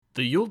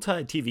The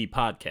Yuletide TV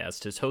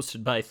podcast is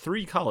hosted by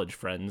three college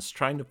friends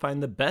trying to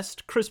find the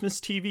best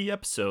Christmas TV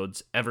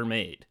episodes ever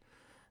made.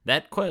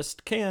 That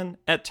quest can,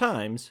 at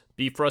times,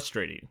 be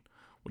frustrating,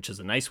 which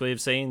is a nice way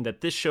of saying that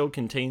this show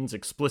contains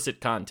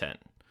explicit content.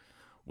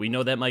 We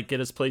know that might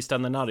get us placed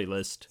on the naughty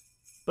list,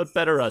 but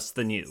better us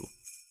than you.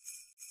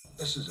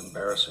 This is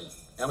embarrassing.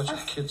 Amateur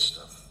kid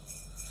stuff.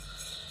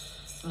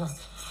 Look,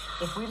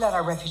 if we let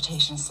our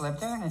reputation slip,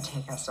 they're going to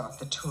take us off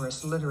the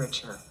tourist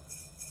literature.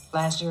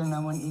 Last year,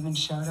 no one even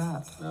showed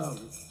up. No.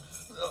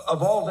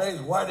 Of all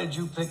days, why did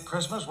you pick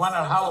Christmas? Why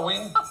not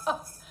Halloween?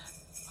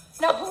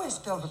 Now, who is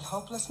filled with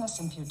hopelessness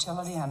and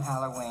futility on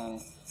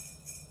Halloween?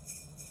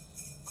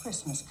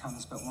 Christmas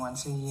comes but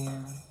once a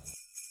year.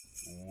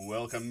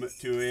 Welcome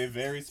to a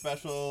very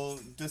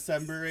special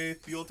December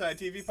 8th Yuletide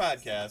TV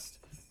podcast,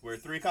 where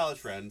three college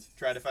friends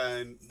try to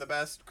find the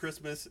best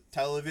Christmas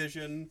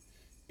television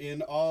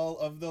in all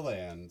of the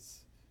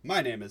lands.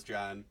 My name is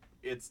John.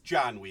 It's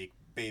John Week,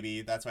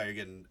 baby. That's why you're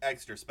getting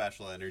extra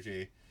special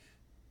energy,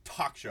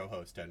 talk show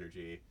host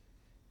energy.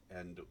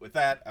 And with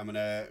that, I'm going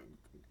to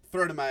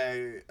throw to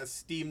my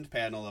esteemed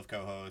panel of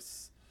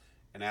co-hosts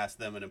and ask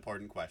them an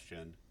important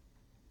question.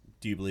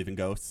 Do you believe in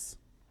ghosts?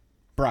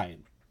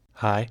 Brian.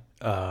 Hi,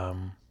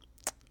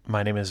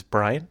 my name is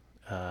Brian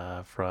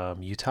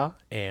from Utah,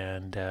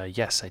 and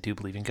yes, I do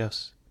believe in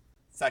ghosts.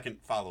 Second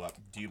follow-up,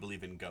 do you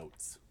believe in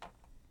goats?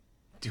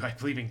 Do I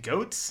believe in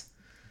goats?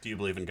 Do you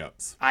believe in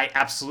goats? I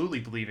absolutely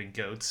believe in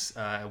goats.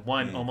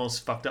 One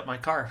almost fucked up my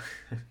car.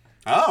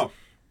 Oh,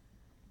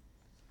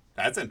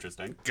 that's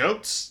interesting.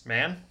 Goats,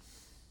 man.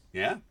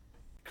 Yeah.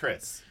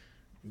 Chris,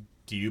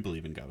 do you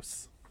believe in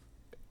ghosts?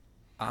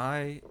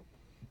 I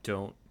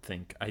don't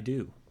think I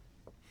do.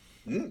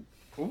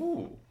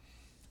 Ooh.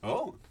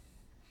 Oh.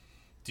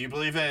 Do you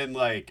believe in,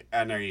 like,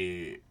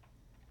 any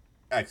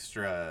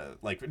extra,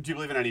 like, do you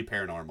believe in any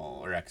paranormal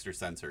or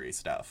extrasensory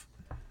stuff?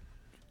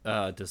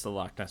 Does the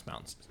Loch Ness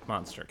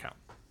Monster count?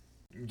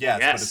 Yes,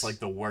 Yes. but it's like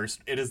the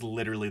worst. It is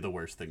literally the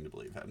worst thing to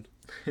believe in.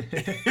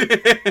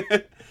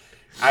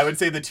 I would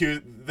say the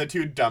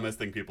two dumbest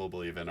thing people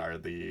believe in are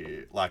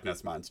the Loch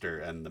Ness Monster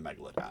and the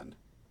Megalodon.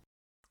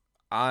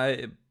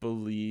 I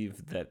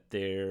believe that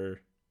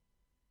there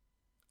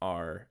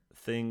are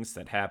things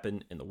that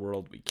happen in the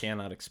world we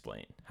cannot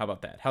explain. How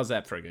about that? How's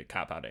that for a good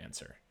cop-out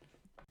answer?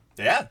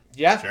 Yeah.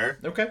 Yeah. Sure.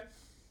 Okay.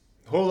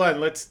 Hold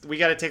on. We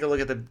got to take a look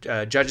at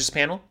the judges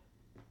panel.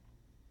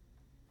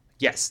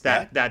 Yes,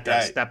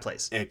 that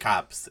plays. It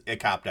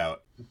copped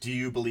out. Do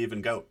you believe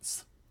in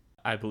goats?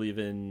 I believe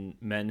in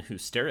men who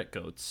stare at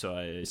goats, so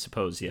I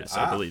suppose, yes,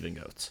 I believe in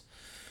goats.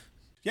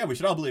 Yeah, we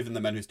should all believe in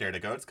the men who stared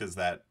at goats, because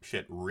that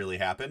shit really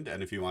happened.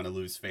 And if you want to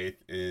lose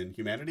faith in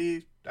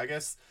humanity, I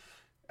guess,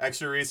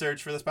 extra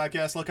research for this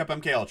podcast, look up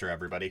MKUltra,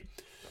 everybody.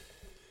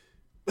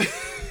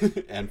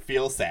 And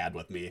feel sad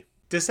with me.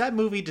 Does that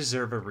movie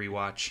deserve a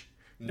rewatch?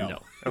 No.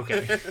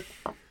 Okay.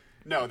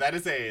 No, that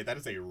is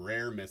a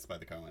rare miss by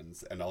the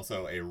Coens, and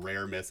also a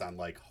rare miss on,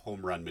 like, home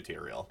run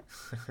material.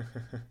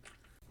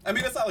 I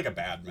mean, it's not like a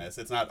bad miss.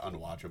 It's not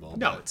unwatchable.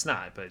 No, it's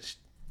not, but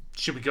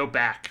should we go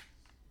back?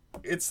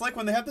 It's like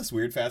when they have this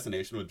weird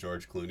fascination with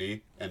George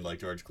Clooney, and, like,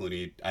 George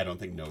Clooney, I don't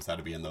think knows how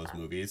to be in those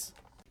movies.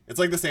 It's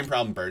like the same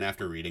problem Burn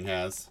After Reading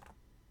has.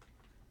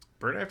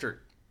 Burn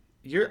After...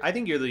 I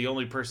think you're the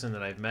only person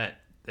that I've met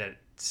that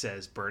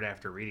says Burn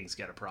After Reading's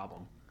got a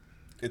problem.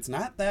 It's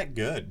not that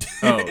good.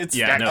 Oh, It's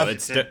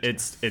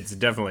it's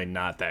definitely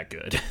not that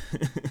good.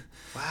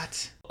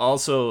 What?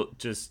 Also,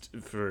 just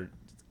for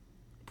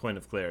point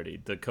of clarity,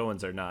 the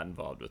Coens are not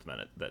involved with men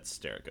that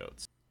stare at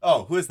goats.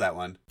 Oh, who is that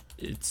one?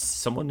 It's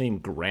someone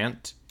named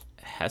Grant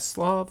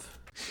Heslov.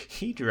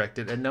 He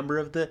directed a number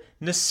of the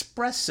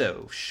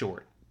Nespresso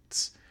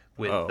shorts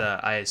with,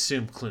 I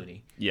assume,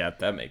 Clooney. Yeah,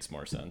 that makes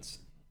more sense.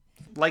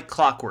 Like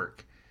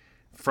clockwork,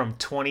 from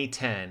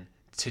 2010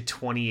 to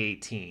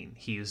 2018,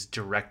 he was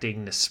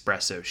directing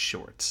Nespresso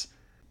shorts.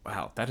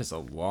 Wow, that is a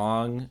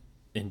long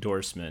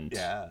endorsement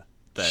Yeah.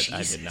 that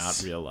I did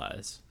not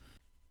realize.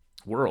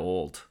 We're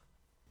old.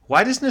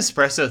 Why does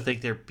Nespresso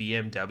think they're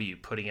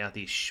BMW putting out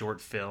these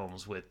short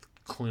films with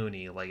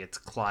Clooney like it's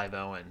Clive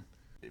Owen?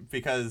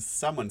 Because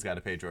someone's got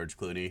to pay George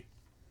Clooney.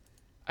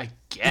 I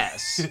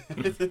guess.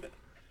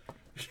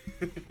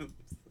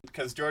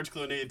 Because George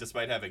Clooney,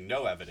 despite having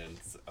no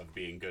evidence of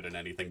being good in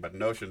anything but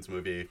an Ocean's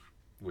movie,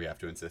 we have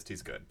to insist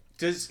he's good.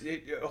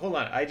 Hold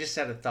on, I just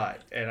had a thought,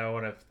 and I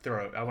want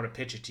to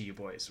pitch it to you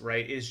boys.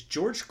 Right? Is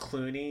George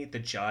Clooney the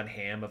John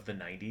Hamm of the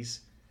 '90s?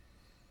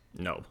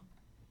 No.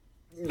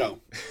 No.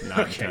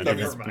 Not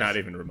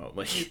even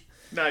remotely.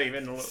 Not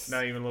even a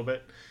little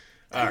bit.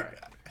 All right.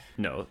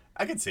 No.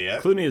 I can see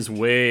it. Clooney is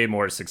way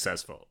more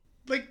successful.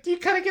 Like, do you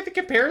kind of get the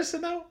comparison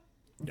though?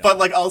 But,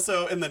 like,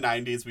 also in the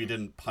 90s, we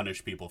didn't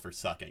punish people for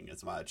sucking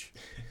as much.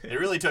 It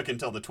really took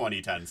until the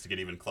 2010s to get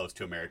even close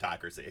to a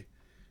meritocracy.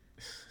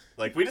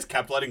 Like, we just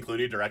kept letting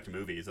Clooney direct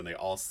movies, and they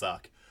all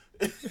suck.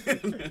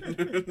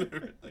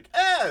 Like,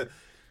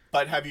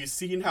 But have you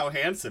seen how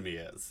handsome he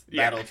is?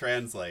 Yeah. That'll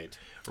translate.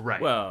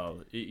 Right.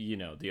 Well,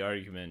 the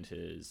argument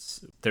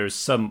is there's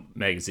some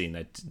magazine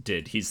that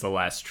did he's the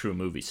last true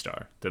movie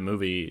star. The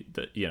movie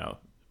that,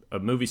 a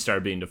movie star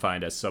being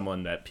defined as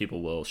someone that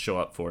people will show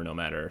up for no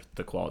matter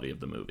the quality of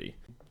the movie.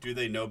 Do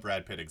they know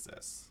Brad Pitt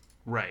exists?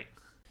 Right.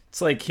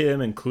 It's like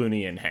him and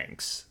Clooney and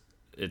Hanks.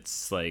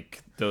 It's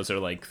like those are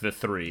like the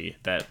three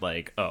that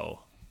like,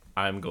 oh,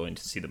 I'm going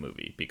to see the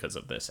movie because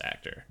of this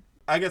actor.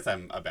 I guess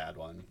I'm a bad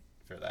one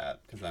for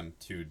that because I'm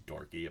too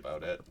dorky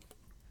about it.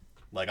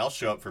 Like, I'll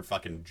show up for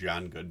fucking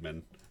John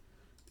Goodman.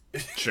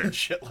 Sure.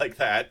 Shit like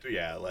that.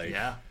 Yeah, like...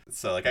 Yeah.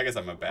 So, like, I guess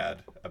I'm a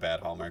bad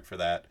hallmark for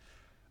that.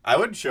 I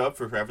would show up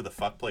for whoever the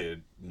fuck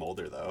played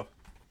Mulder, though.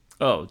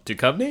 Oh,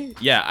 Duchovny?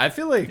 Yeah, I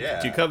feel like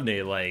Yeah.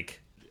 Duchovny,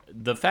 like,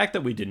 the fact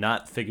that we did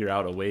not figure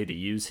out a way to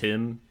use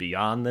him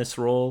beyond this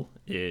role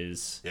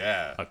is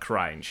Yeah. a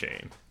crying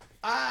shame.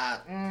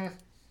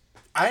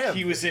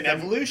 He was in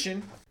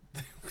Evolution,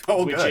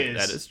 Oh, which good.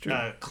 That is true.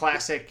 a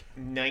classic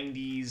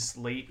 90s,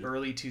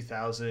 early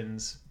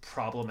 2000s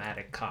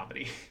problematic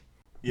comedy.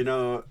 You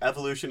know,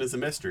 evolution is a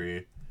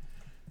mystery.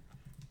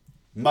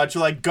 Much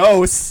like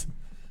Ghosts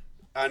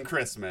on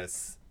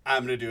Christmas,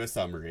 I'm going to do a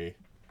summary.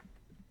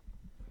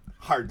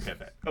 Hard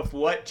pivot. Of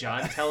what,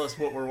 John? Tell us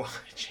what we're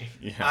watching.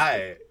 We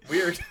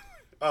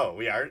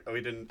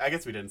didn't, I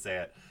guess we didn't say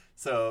it.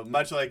 So,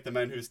 much like The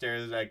Men Who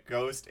Stared at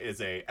Ghost is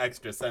a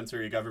extra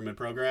sensory government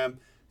program,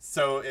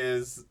 so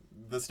is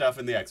the stuff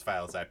in the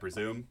X-Files, I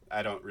presume.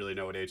 I don't really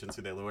know what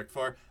agency they work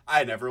for.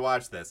 I never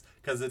watched this,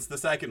 because it's the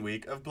second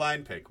week of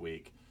Blind Pick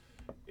Week.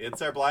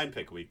 It's our Blind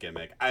Pick Week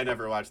gimmick. I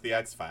never watched the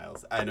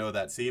X-Files. I know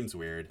that seems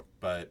weird,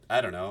 but I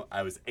don't know.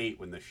 I was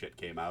 8 when this shit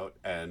came out,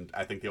 and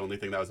I think the only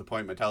thing that was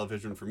appointment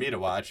television for me to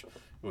watch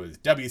was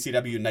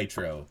WCW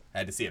Nitro. I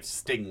had to see if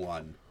Sting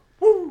won.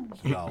 Woo!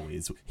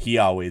 He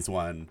always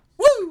won.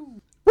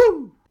 Woo!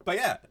 Woo! But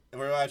yeah,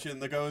 we're watching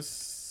The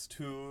Ghost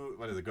Who...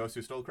 What is it? Ghost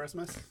Who Stole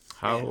Christmas?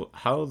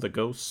 How the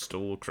Ghost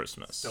Stole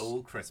Christmas.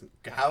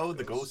 How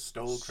the Ghost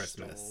Stole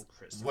Christmas.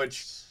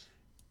 Which...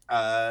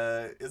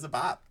 is a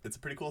bop. It's a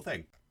pretty cool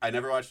thing. I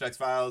never watched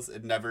X-Files.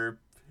 It never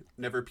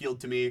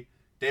appealed to me.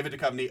 David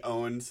Duchovny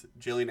owns,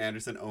 Gillian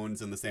Anderson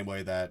owns in the same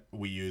way that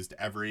we used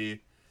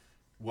every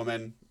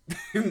woman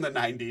in the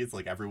 90s.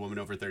 Like, every woman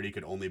over 30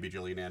 could only be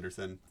Gillian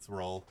Anderson's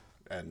role,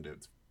 and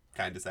it's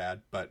kind of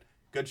sad, but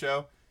good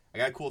show. I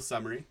got a cool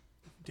summary.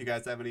 Do you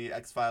guys have any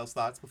X-Files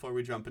thoughts before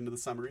we jump into the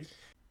summary?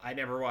 I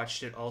never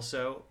watched it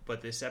also,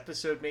 but this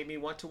episode made me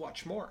want to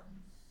watch more.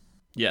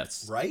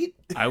 Yes. Right?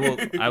 I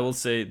will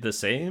say the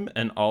same,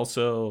 and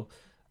also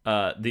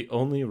the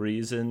only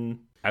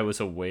reason I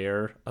was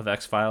aware of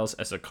X-Files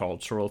as a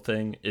cultural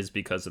thing is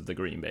because of the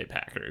Green Bay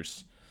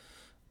Packers.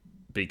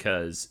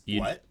 Because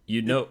you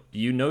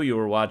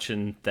were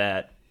watching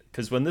that,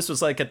 because when this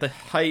was like at the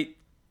height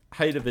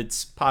of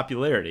its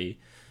popularity,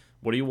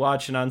 what are you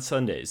watching on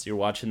Sundays? You're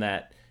watching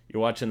that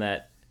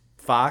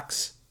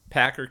Fox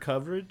Packer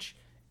coverage,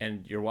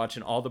 and you're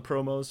watching all the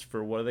promos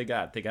for what do they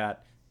got? They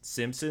got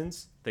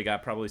Simpsons. They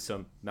got probably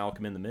some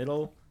Malcolm in the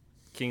Middle,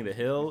 King of the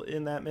Hill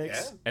in that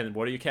mix. Yeah. And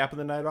what are you capping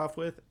the night off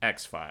with?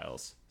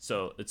 X-Files.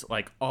 So it's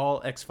like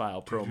all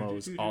X-File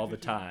promos all the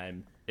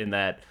time in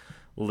that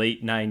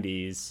late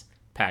 90s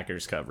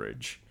Packers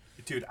coverage.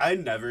 Dude, I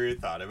never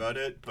thought about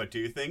it, but do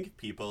you think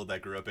people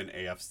that grew up in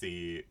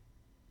AFC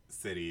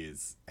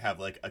cities have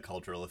like a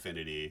cultural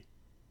affinity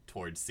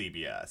towards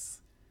CBS?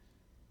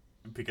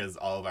 Because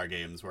all of our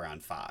games were on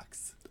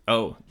Fox.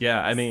 Oh,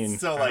 yeah, I mean...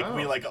 So, like,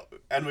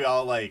 we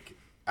all, like...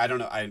 I don't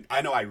know.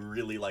 I know I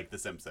really like The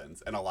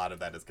Simpsons, and a lot of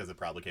that is because it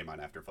probably came on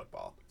after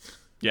football.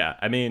 Yeah,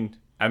 I mean,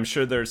 I'm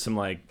sure there's some,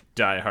 like,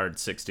 diehard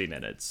 60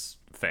 Minutes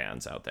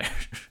fans out there.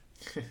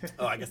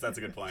 Oh, I guess that's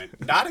a good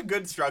point. Not a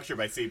good structure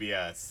by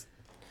CBS.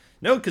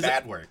 No, because...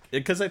 Bad work.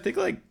 Because I think,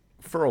 like,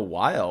 for a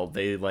while,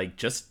 they, like,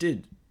 just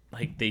did...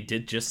 Like, they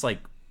did just, like...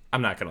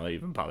 I'm not going to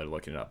even bother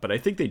looking it up, but I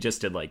think they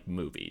just did, like,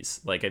 movies.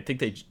 Like, I think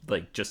they,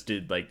 like, just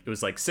did, like... It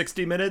was, like,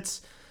 60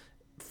 Minutes...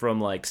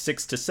 from like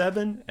 6 to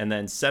 7 and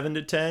then 7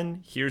 to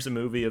 10 here's a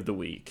movie of the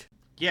week.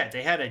 Yeah,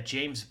 they had a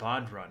James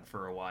Bond run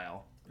for a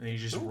while, and they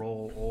just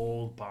roll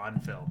old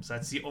Bond films.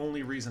 That's the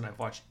only reason I've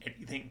watched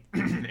anything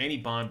any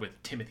Bond with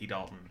Timothy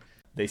Dalton.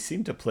 They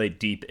seem to play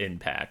Deep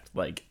Impact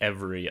like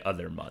every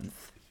other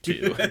month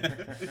too.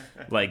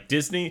 Like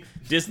Disney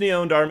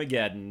owned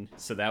Armageddon,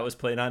 so that was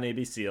played on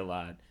ABC a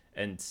lot,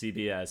 and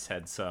CBS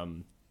had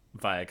some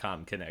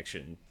Viacom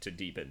connection to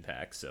Deep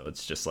Impact, so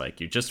it's just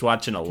like you're just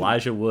watching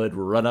Elijah Wood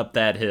run up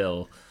that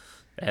hill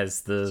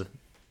as the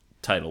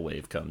tidal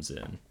wave comes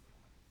in.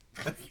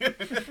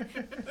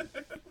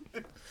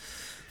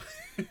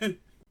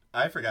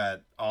 I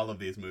forgot all of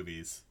these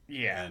movies.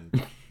 Yeah.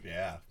 And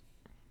yeah.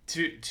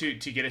 To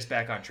get us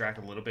back on track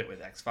a little bit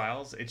with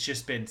X-Files, it's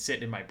just been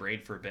sitting in my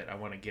brain for a bit. I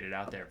want to get it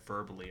out there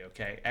verbally,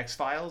 okay?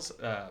 X-Files,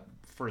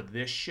 for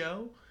this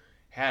show,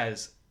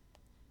 has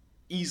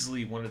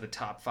easily one of the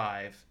top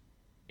 5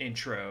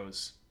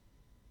 intros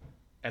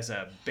as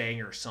a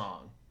banger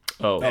song.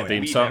 Oh,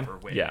 theme song?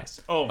 Yeah.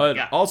 Oh, my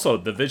God. Also,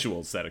 the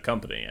visuals that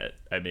accompany it.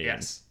 I mean,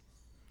 yes.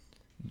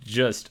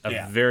 Just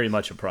Yeah. very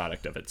much a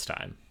product of its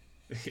time.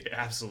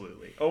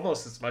 Absolutely.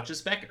 Almost as much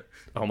as Becker.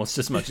 Almost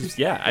as much as,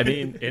 yeah, I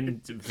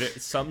mean,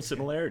 some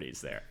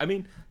similarities there. I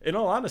mean, in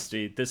all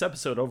honesty, this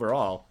episode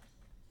overall,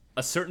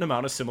 a certain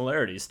amount of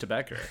similarities to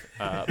Becker,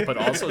 but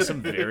also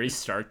some very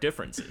stark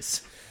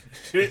differences.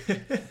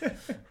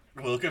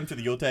 Welcome to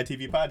the Yuletide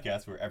TV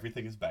podcast where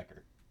everything is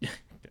Becker.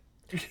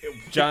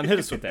 John, hit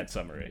us with that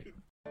summary.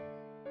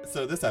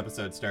 So this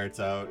episode starts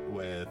out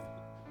with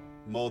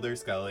Mulder,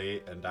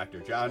 Scully, and Dr.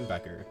 John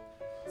Becker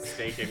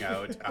staking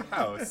out a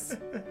house.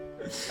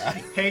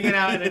 Hanging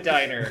out in a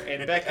diner,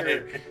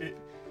 and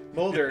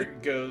Mulder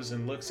goes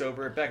and looks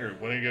over at Becker.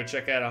 Want to go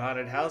check out a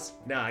haunted house?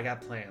 No, I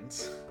got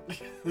plans.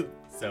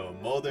 So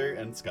Mulder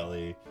and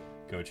Scully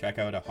go check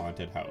out a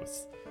haunted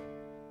house.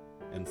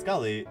 And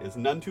Scully is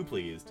none too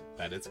pleased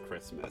that it's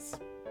Christmas.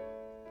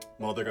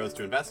 Mulder goes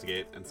to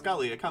investigate, and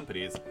Scully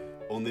accompanies,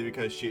 only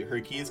because her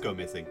keys go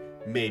missing.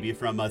 Maybe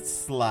from a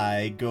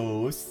sly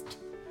ghost.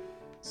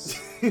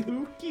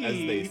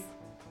 Spooky.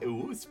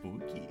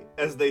 Spooky.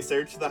 As they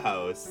search the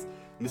house,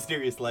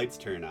 mysterious lights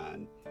turn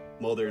on.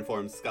 Mulder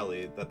informs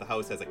Scully that the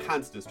house has a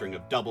constant string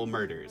of double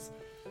murders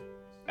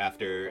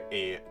after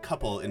a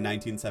couple in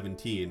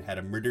 1917 had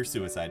a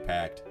murder-suicide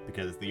pact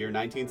because the year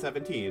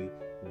 1917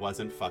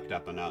 wasn't fucked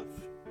up enough.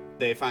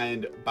 They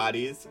find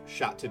bodies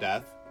shot to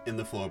death in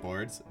the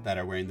floorboards that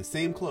are wearing the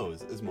same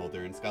clothes as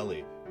Mulder and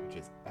Scully, which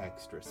is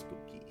extra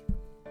spooky.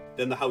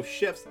 Then the house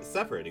shifts,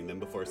 separating them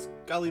before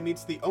Scully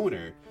meets the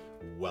owner,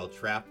 well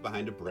trapped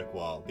behind a brick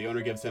wall. The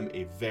owner gives him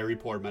a very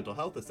poor mental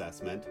health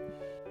assessment.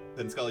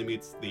 Then Scully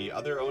meets the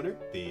other owner,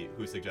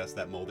 who suggests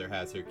that Mulder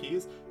has her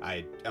keys.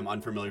 I am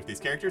unfamiliar with these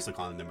characters, so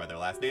calling them by their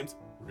last names,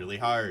 really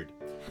hard.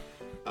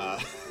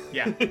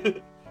 Yeah.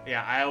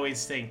 Yeah, I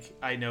always think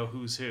I know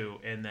who's who,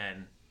 and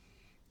then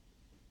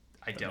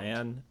I The don't.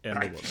 man and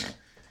the woman.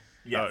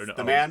 Yes, Oh, no,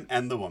 the man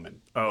and the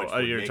woman. which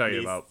would You're make talking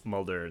me about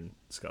Mulder and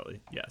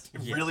Scully. Yes.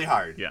 really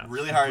hard. Yeah.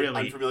 Really hard.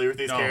 Really- Unfamiliar with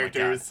these Oh my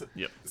characters. God.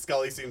 Yep.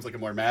 Scully seems like a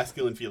more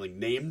masculine feeling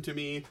name to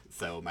me,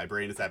 so my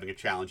brain is having a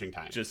challenging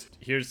time. Just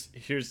here's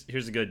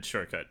a good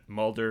shortcut.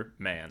 Mulder,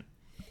 man.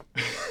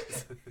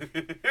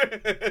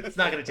 It's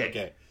not going to take.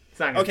 Okay. It's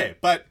not gonna Okay,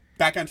 but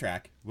back on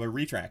track. We're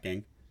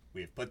retracking.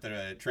 We've put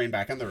the train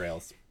back on the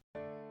rails.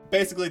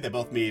 Basically, they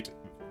both meet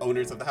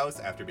owners of the house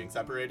after being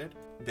separated.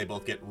 They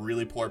both get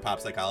really poor pop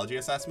psychology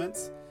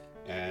assessments,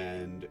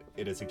 and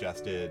it is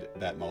suggested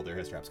that Mulder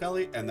has trapped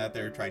Scully and that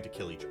they're trying to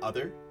kill each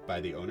other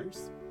by the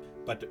owners.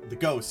 But the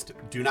ghosts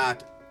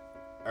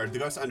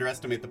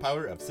underestimate the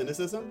power of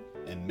cynicism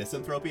and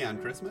misanthropy on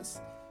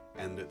Christmas,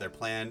 and their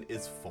plan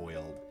is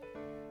foiled,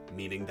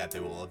 meaning that they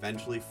will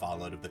eventually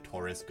fall out of the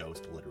Taurus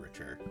ghost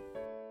literature.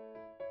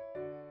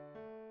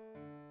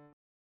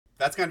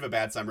 That's kind of a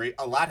bad summary.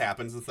 A lot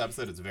happens in this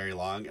episode. It's very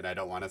long, and I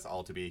don't want us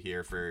all to be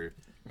here for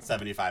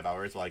 75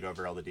 hours while I go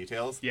over all the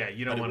details. Yeah,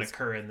 you don't want to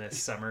occur in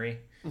this summary.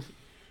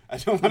 I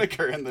don't want to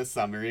occur in this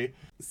summary.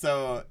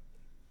 So,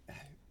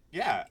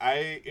 yeah,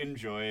 I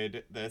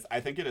enjoyed this.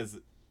 I think it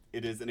is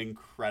an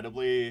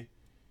incredibly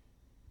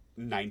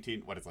this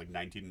would have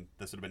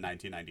been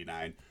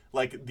 1999.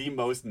 Like, the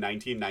most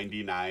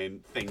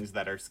 1999 things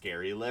that are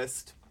scary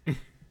list.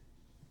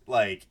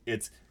 Like,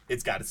 it's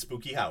got a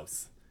spooky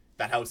house.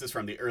 That house is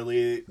from the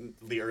early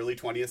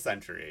 20th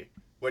century,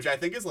 which I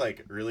think is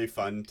like really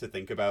fun to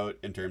think about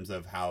in terms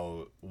of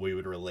how we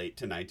would relate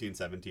to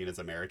 1917 as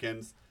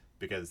Americans,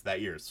 because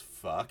that year is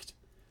fucked,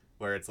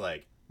 where it's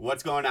like,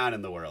 what's going on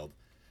in the world?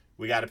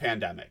 We got a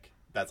pandemic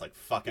that's like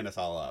fucking us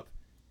all up.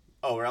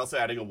 Oh, we're also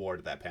adding a war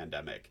to that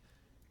pandemic.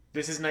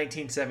 This is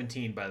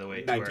 1917, by the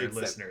way, to our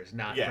listeners,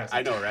 not yeah, present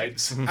I know, right?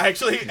 times.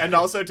 Actually, and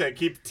also to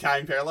keep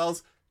tying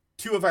parallels,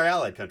 2 of our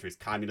allied countries,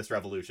 communist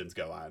revolutions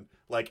go on.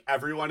 Like,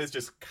 everyone is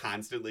just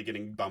constantly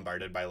getting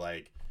bombarded by,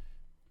 like,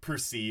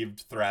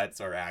 perceived threats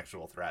or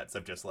actual threats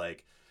of just,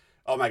 like,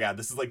 oh my god,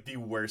 this is, like, the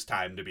worst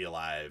time to be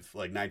alive.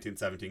 Like,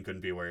 1917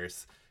 couldn't be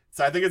worse.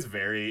 So I think it's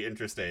very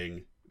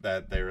interesting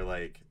that they were,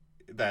 like,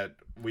 that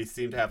we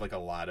seem to have, like, a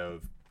lot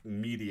of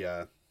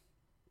media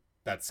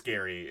that's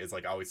scary is,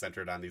 like, always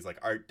centered on these, like,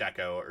 Art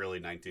Deco, early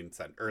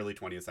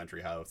 20th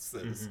century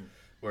houses,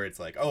 where it's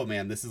like, oh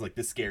man, this is, like,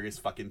 the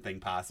scariest fucking thing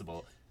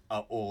possible.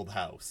 Old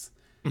house.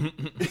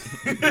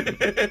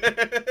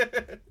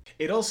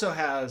 It also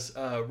has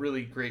a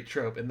really great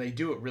trope, and they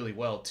do it really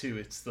well too.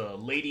 It's the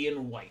Lady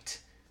in White,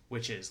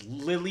 which is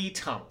Lily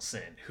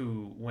Tomlinson,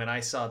 who, when I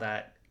saw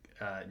that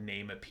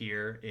name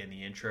appear in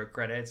the intro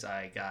credits,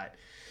 I got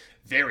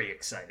very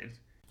excited.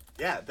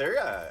 Yeah, they're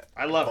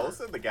I love both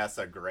her. of the guests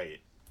are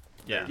great.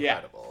 Yeah. Yeah.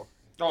 Incredible.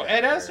 Oh, Yeah,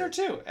 Ed they're- Asner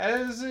too.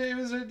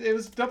 It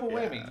was double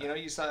whammy. Yeah.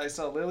 You know, I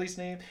saw Lily's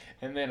name,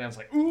 and then I was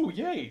like, ooh,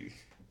 yay,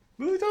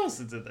 Lily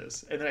Tomlinson's in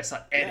this. And then I saw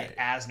Ed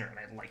Asner, and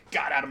I like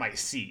got out of my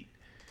seat.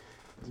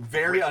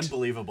 Very Great.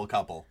 unbelievable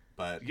couple,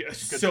 but Yeah, good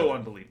so for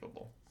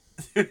unbelievable.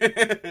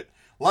 them.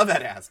 Love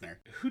Ed Asner.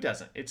 Who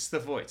doesn't? It's the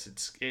voice.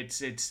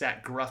 It's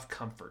that gruff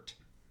comfort.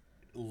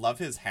 Love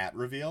his hat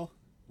reveal.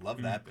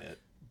 Love that bit.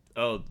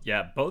 Oh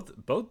yeah,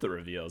 both the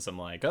reveals. I'm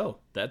like, oh,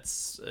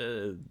 that's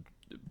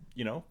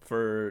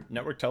for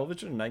network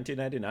television in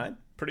 1999,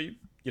 pretty,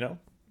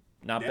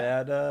 not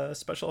Yeah. bad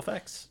special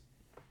effects.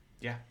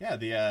 Yeah.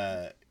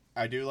 Yeah,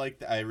 I do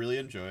like. I really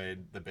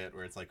enjoyed the bit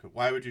where it's like,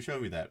 "Why would you show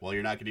me that?" Well,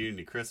 you're not going to eat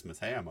any Christmas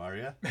ham, are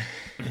you?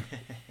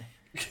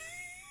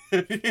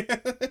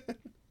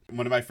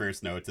 One of my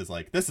first notes is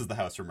like, "This is the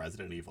house from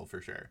Resident Evil for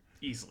sure."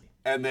 Easily.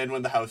 And then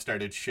when the house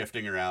started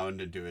shifting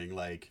around and doing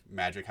like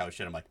magic house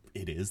shit, I'm like,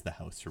 "It is the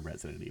house from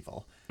Resident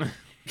Evil." I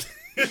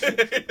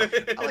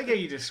like how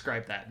you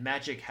describe that.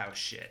 Magic house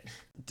shit.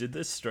 Did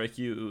this strike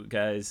you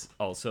guys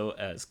also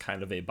as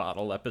kind of a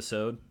bottle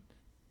episode?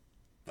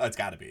 It's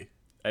got to be.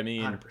 I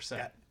mean,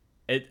 100%.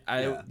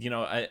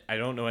 I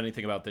don't know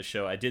anything about this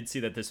show. I did see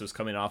that this was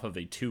coming off of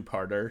a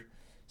two-parter,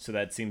 so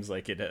that seems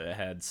like it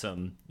had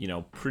some,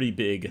 pretty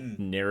big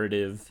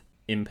narrative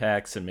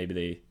impacts, and maybe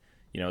they,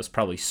 it's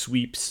probably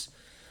sweeps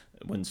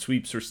when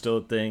sweeps were still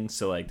a thing.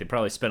 So like they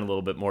probably spent a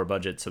little bit more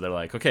budget. So they're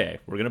like, okay,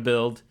 we're gonna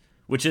build,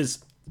 which is,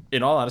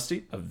 in all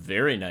honesty, a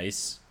very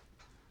nice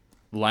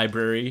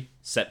library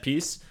set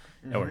piece,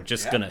 and we're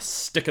just gonna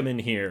stick them in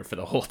here for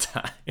the whole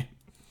time.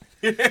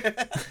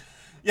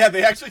 Yeah,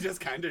 they actually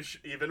just kind of,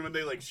 even when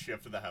they like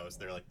shift the house,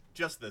 they're like,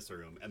 just this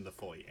room and the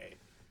foyer.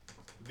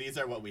 These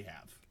are what we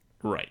have.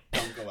 Right.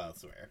 Don't go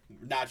elsewhere.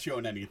 Not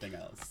showing anything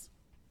else.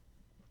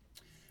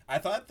 I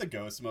thought the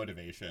ghost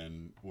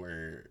motivation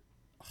were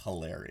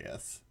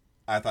hilarious.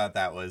 I thought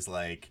that was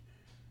like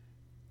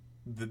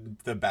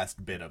the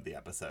best bit of the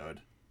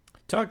episode.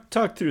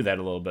 Talk through that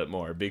a little bit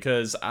more,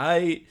 because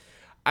I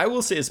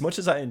will say, as much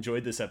as I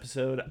enjoyed this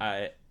episode,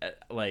 I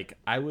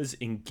was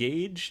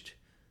engaged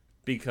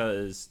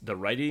because the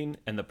writing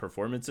and the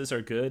performances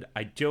are good.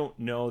 I don't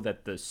know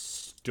that the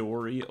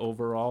story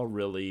overall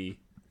really,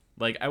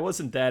 I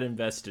wasn't that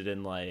invested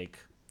in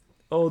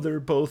they're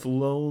both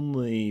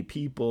lonely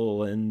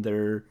people and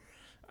they're,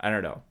 I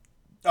don't know.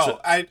 Oh, So-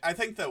 I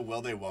think the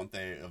will they won't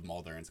they of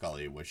Mulder and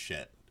Scully was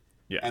shit.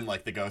 Yeah. And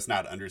the ghost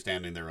not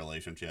understanding their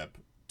relationship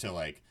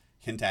to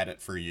hint at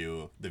it for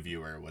you, the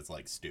viewer, was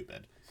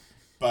stupid.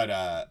 But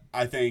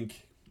I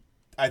think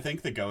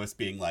the ghost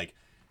being like,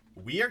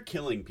 we are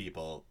killing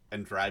people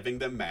and driving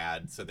them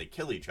mad so they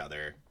kill each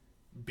other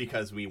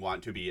because we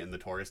want to be in the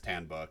tourist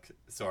handbook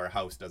so our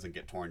house doesn't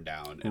get torn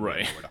down and we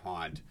Right. know where to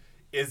haunt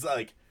is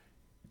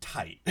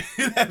tight.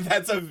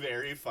 That's a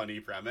very funny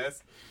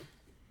premise.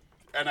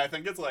 And I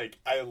think it's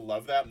I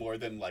love that more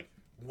than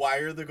why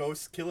are the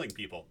ghosts killing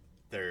people?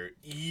 They're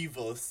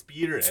evil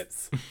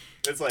spirits.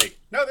 It's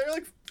no,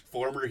 they're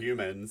former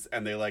humans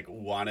and they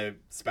want to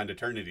spend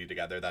eternity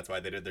together. That's why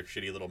they did their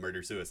shitty little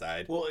murder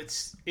suicide. Well,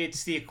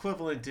 it's the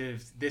equivalent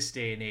of this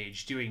day and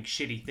age doing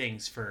shitty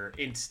things for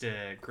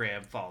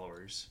Instagram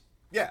followers.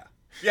 Yeah.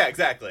 Yeah,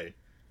 exactly.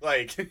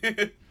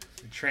 It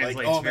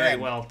translates oh, very man.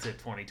 well to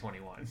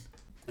 2021.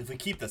 If we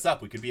keep this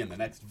up, we could be in the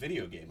next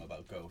video game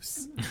about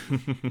ghosts.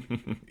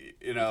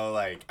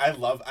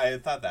 I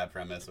thought that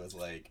premise was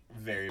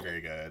very,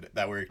 very good.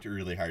 That worked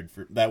really hard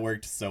that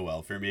worked so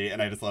well for me.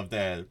 And I just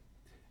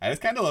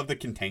kind of love the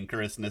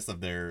cantankerousness of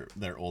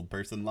their old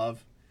person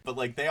love.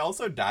 But they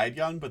also died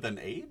young, but then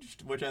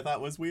aged, which I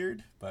thought was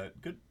weird,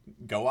 but good.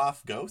 Go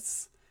off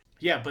ghosts.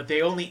 Yeah, but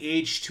they only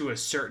age to a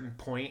certain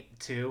point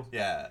too.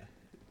 Yeah.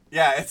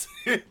 Yeah. It's,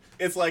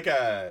 it's like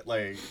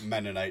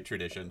Mennonite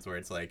traditions where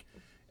it's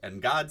and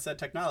God said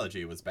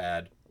technology was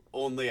bad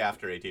only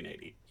after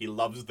 1880. He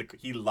loves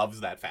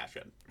that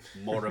fashion.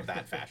 More of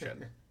that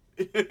fashion.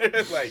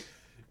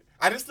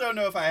 I just don't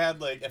know if I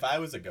had if I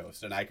was a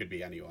ghost and I could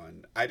be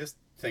anyone. I just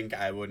think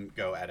I wouldn't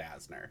go Ed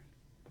Asner.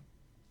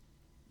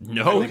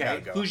 No. think I Okay,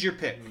 would go. who's your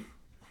pick?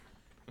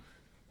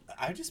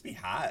 I'd just be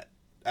hot.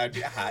 I'd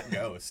be a hot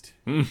ghost.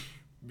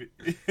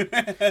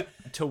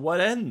 To what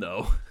end,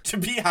 though? To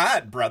be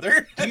hot,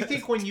 brother. Do you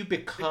think when you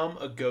become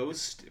a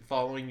ghost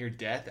following your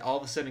death, all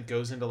of a sudden it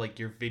goes into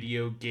your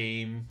video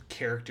game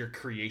character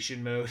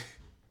creation mode?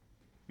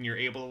 And you're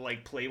able to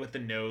play with the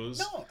nose?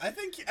 No, I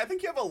think you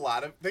have a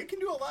lot of. They can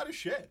do a lot of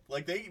shit.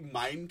 They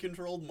mind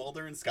controlled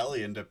Mulder and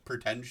Scully into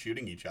pretend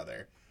shooting each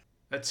other.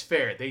 That's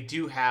fair. They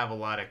do have a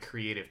lot of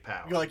creative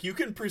power. You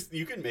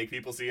can make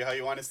people see how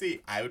you want to see.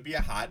 I would be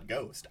a hot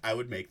ghost. I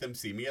would make them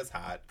see me as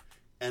hot,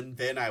 and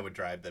then I would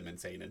drive them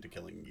insane into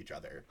killing each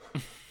other.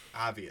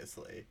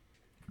 Obviously,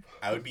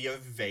 I would be a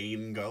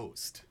vain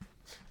ghost.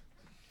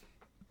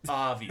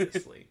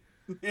 Obviously.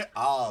 Yeah,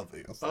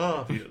 obviously.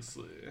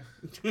 Obviously.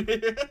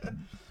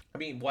 I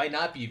mean, why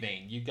not be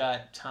vain? You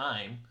got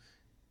time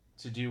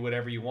to do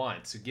whatever you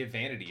want, so give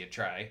vanity a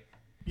try.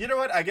 You know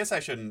what? I guess I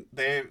shouldn't.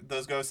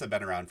 Those ghosts have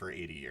been around for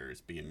 80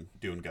 years,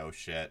 doing ghost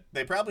shit.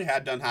 They probably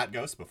had done hot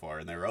ghosts before,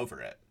 and they were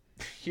over it.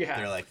 Yeah.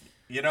 They're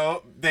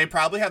they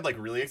probably had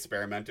really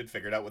experimented,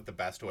 figured out what the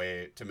best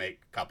way to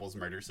make couples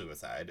murder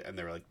suicide, and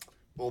they were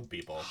old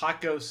people. Hot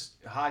ghost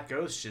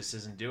just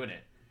isn't doing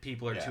it.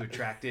 People are too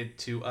attracted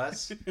to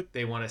us.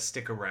 They want to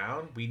stick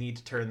around. We need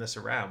to turn this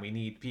around. We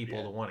need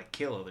people to want to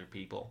kill other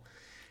people.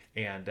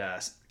 And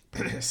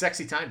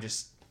sexy time.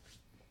 Just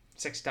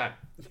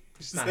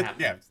not happening.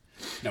 Yeah,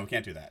 no, we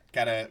can't do that.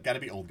 Gotta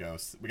be old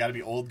ghosts. We gotta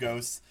be old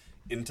ghosts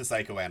into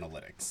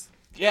psychoanalytics.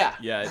 Yeah.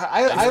 Yeah,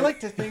 I like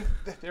to think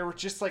that there were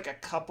just like a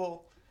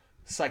couple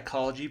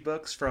psychology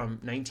books from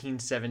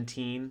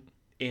 1917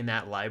 in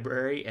that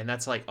library, and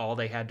that's like all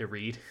they had to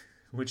read,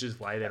 which is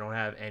why they don't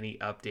have any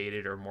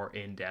updated or more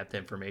in-depth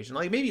information.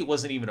 Like maybe it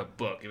wasn't even a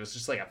book. It was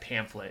just like a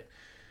pamphlet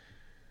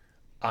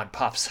on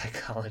pop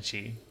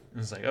psychology. And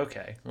it's like,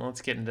 okay, well,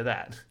 let's get into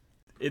that.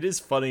 It is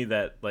funny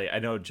that, like, I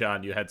know,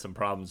 John, you had some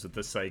problems with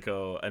the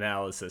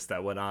psychoanalysis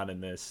that went on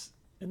in this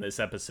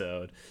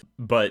episode,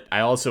 but I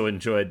also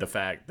enjoyed the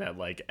fact that,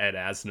 like, Ed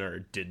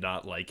Asner did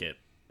not like it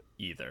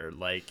either.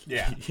 Like,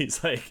 Yeah.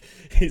 he's like,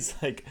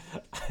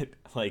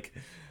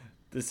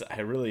 this,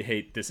 I really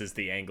hate this is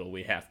the angle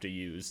we have to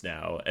use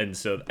now. And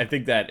so I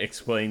think that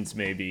explains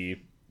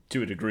maybe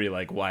to a degree,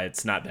 like, why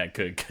it's not that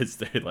good, because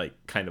they, like,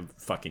 kind of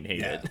fucking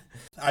hate it.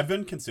 I've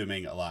been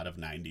consuming a lot of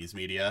 90s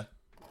media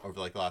over,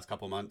 like, the last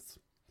couple months.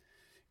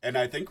 And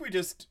I think I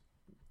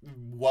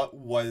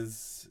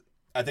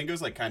think it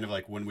was, like, kind of,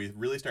 like, when we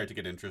really started to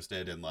get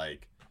interested in,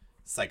 like,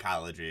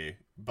 psychology,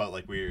 but,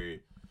 like,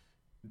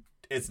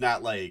 it's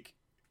not, like,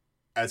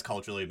 as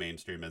culturally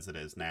mainstream as it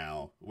is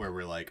now, where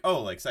we're like,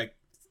 oh, like,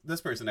 this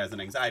person has an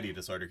anxiety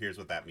disorder, here's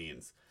what that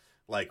means.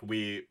 Like,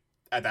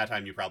 at that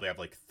time, you probably have,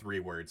 like, 3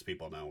 words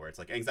people know, where it's,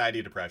 like,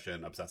 anxiety,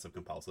 depression,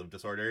 obsessive-compulsive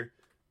disorder,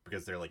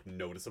 because they're, like,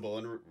 noticeable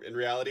in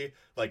reality.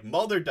 Like,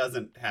 Mulder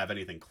doesn't have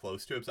anything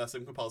close to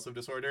obsessive-compulsive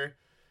disorder,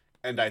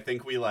 and I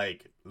think we,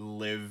 like,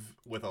 live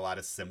with a lot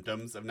of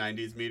symptoms of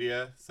 90s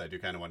media, so I do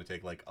kind of want to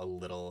take, like, a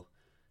little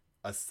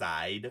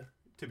aside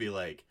to be,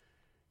 like,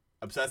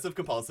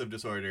 obsessive-compulsive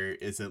disorder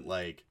isn't,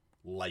 like,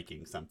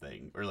 liking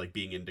something, or, like,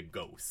 being into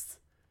ghosts.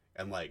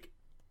 And, like,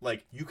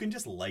 you can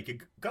just like a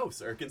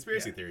ghost or a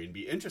conspiracy theory and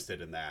be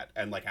interested in that,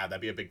 and, like, have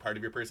that be a big part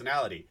of your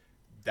personality.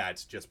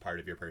 That's just part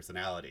of your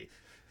personality.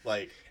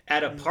 Like,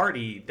 At a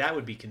party, that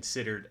would be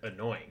considered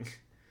annoying.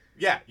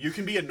 yeah, you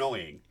can be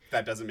annoying.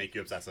 That doesn't make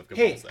you obsessive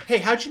compulsive. Hey,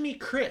 how'd you meet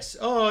Chris?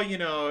 Oh, you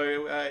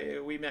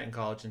know, we met in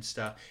college and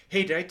stuff.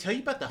 Hey, did I tell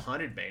you about the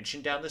haunted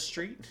mansion down the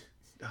street?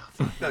 Oh,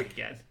 fuck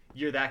again.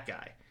 You're that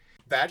guy.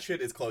 That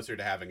shit is closer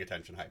to having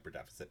attention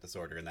hyperdeficit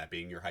disorder, and that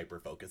being your hyper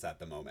focus at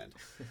the moment.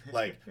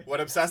 Like, what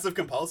obsessive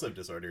compulsive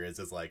disorder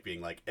is like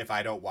being like, if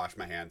I don't wash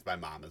my hands, my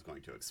mom is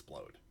going to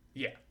explode.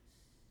 Yeah.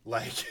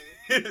 Like,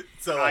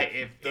 so like,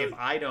 if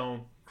I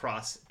don't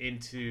cross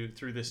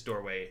through this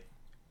doorway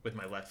with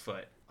my left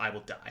foot, I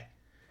will die.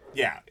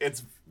 Yeah,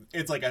 it's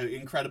like an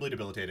incredibly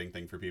debilitating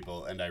thing for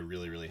people, and I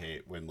really, really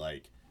hate when,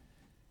 like,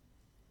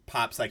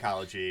 pop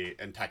psychology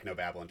and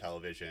technobabble and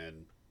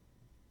television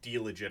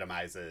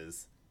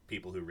delegitimizes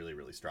people who really,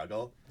 really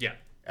struggle. Yeah.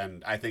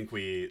 And I think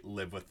we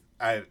live with...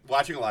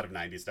 watching a lot of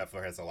 90s stuff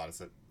where it has a lot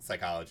of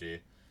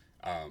psychology.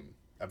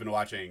 I've been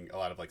watching a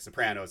lot of, like,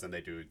 Sopranos, and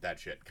they do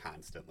that shit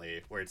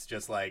constantly, where it's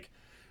just like...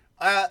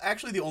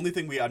 actually, the only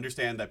thing we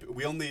understand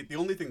the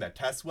only thing that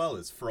tests well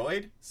is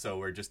Freud, so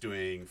we're just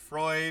doing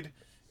Freud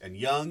and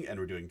Jung, and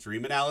we're doing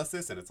dream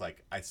analysis, and it's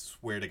like, I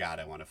swear to God,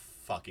 I want to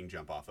fucking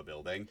jump off a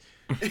building.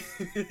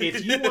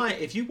 if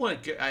you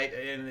want,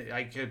 and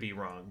I could be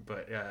wrong,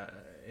 but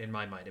in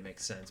my mind it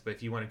makes sense. But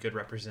if you want a good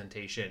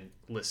representation,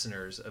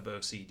 listeners of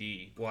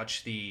OCD,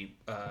 watch the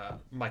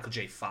Michael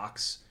J.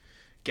 Fox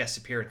guest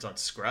appearance on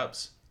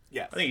Scrubs.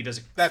 Yeah, I think he does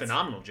a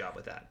phenomenal job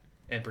with that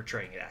and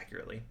portraying it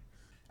accurately.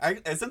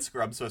 Isn't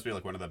Scrubs supposed to be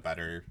like one of the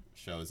better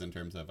shows in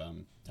terms of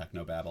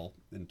technobabble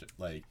and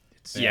like?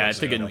 Yeah, I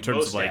think in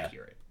terms of, like,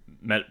 accurate.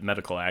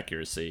 Medical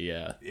accuracy,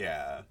 yeah.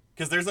 Yeah,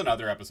 because there's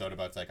another episode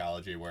about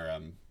psychology where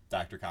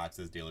Dr. Cox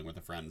is dealing with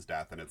a friend's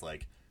death, and it's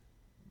like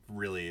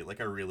really, like,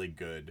 a really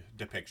good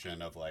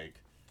depiction of, like,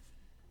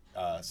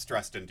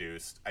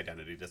 stress-induced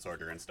identity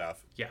disorder and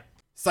stuff. Yeah.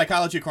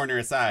 Psychology corner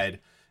aside,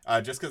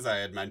 just because I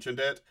had mentioned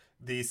it,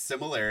 the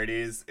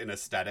similarities in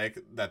aesthetic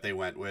that they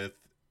went with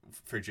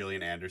for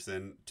Gillian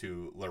Anderson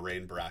to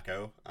Lorraine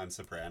Bracco on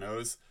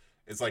Sopranos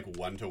is, like,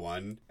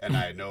 1-to-1. And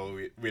I know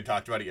we had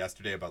talked about it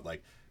yesterday about,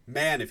 like,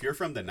 man, if you're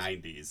from the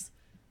 90s,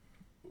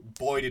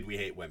 boy, did we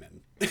hate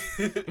women.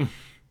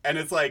 And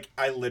it's like,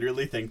 I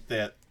literally think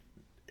that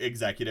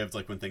executives,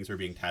 like, when things were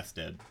being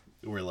tested,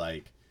 were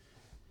like,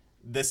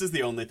 this is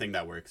the only thing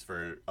that works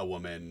for a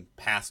woman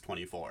past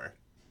 24.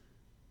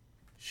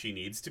 She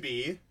needs to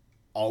be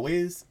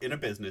always in a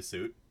business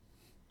suit,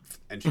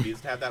 and she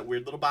needs to have that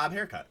weird little bob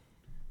haircut.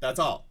 That's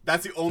all.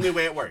 That's the only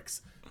way it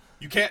works.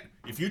 You can't,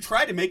 if you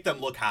try to make them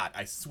look hot,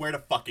 I swear to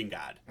fucking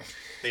God,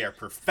 they are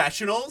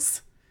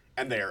professionals,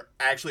 and they are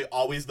actually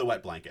always the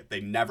wet blanket.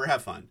 They never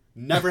have fun.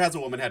 Never has a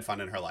woman had fun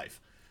in her life.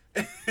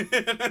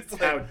 Like,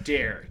 how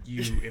dare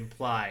you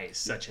imply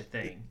such a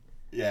thing?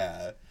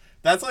 Yeah.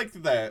 That's like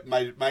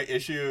my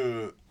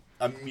issue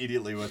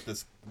immediately with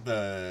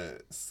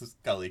the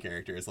Scully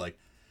character is, like,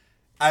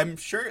 I'm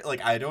sure,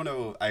 like, I don't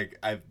know,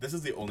 this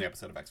is the only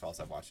episode of X-Files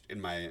I've watched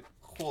in my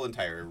whole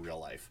entire real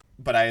life,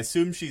 but I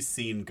assume she's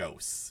seen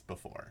ghosts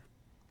before.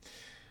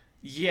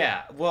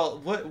 Yeah, well,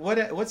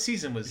 what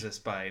season was this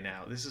by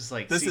now? This is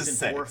like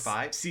season 4 or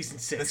 5? Season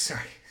 6,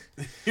 sorry.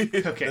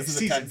 Okay,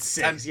 season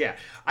 6, yeah.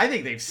 I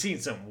think they've seen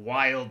some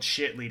wild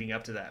shit leading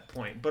up to that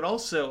point. But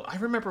also, I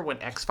remember when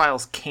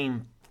X-Files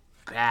came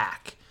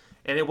back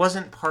And it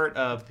wasn't part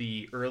of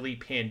the early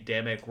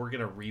pandemic, we're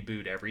going to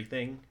reboot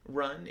everything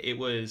run. It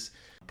was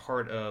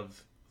part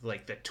of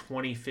like the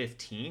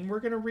 2015, we're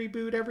going to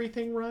reboot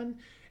everything run.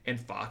 And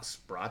Fox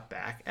brought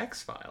back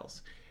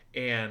X-Files.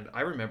 And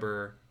I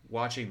remember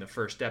watching the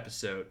first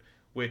episode,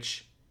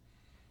 which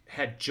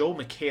had Joel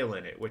McHale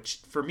in it,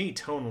 which for me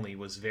tonally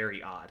was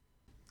very odd.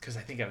 Because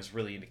I think I was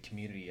really into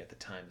Community at the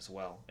time as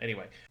well.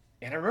 Anyway,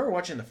 and I remember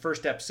watching the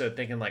first episode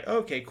thinking like, oh,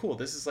 okay, cool.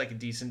 This is like a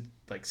decent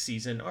like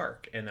season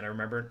arc. And then I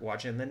remember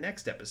watching the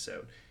next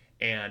episode.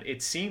 And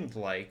it seemed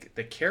like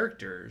the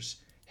characters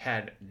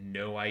had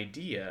no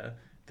idea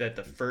that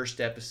the first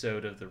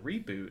episode of the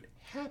reboot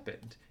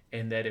happened.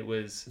 And that it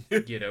was,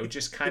 you know,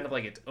 just kind of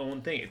like its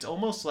own thing. It's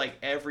almost like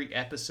every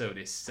episode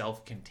is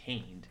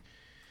self-contained.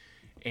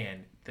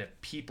 And the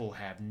people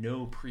have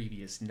no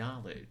previous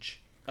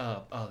knowledge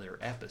of other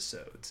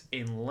episodes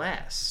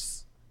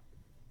unless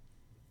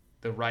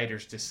the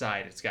writers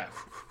decide it's got,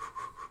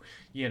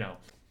 you know,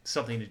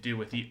 something to do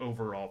with the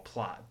overall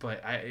plot.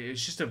 But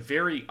it's just a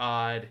very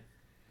odd,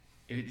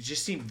 it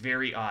just seemed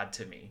very odd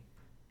to me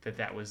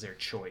that was their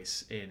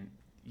choice in,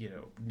 you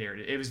know,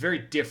 narrative. It was very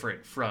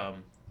different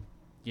from,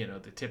 you know,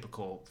 the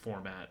typical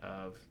format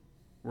of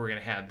we're going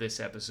to have this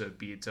episode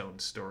be its own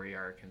story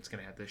arc and it's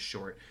going to have this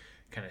short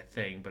kind of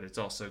thing, but it's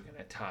also going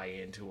to tie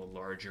into a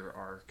larger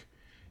arc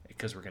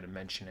because we're going to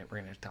mention it. We're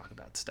going to talk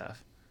about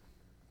stuff.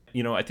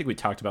 You know, I think we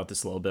talked about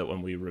this a little bit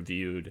when we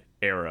reviewed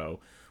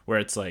Arrow, where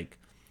it's like,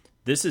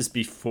 this is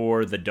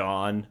before the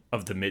dawn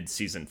of the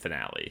mid-season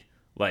finale.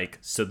 Like,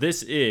 so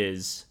this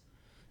is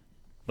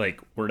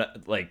like, we're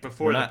not like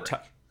Before we're the not.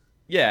 break.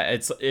 Yeah,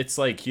 it's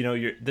like, you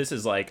know, this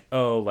is like,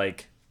 oh,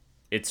 like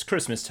it's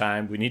Christmas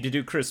time. We need to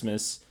do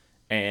Christmas,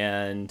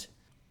 and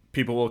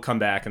people will come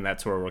back, and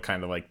that's where we'll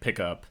kind of like pick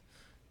up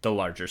the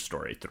larger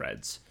story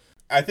threads.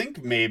 I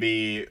think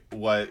maybe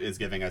what is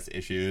giving us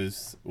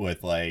issues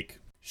with, like,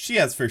 she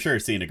has for sure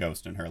seen a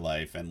ghost in her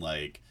life and,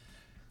 like,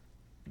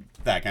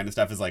 that kind of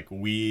stuff is, like,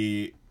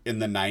 we, in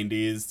the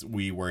 90s,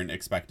 we weren't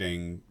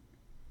expecting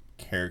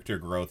character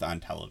growth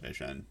on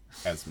television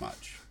as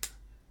much.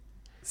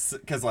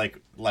 Because,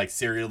 like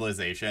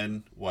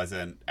serialization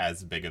wasn't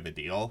as big of a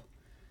deal.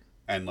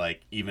 And,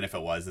 like, even if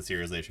it was, the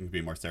serialization could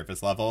be more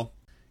surface level.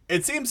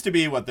 It seems to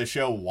be what the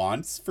show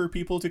wants for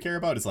people to care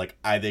about is, like,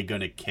 are they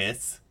gonna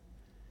kiss?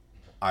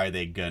 Are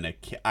they gonna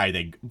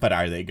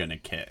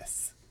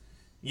kiss?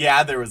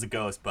 Yeah, there was a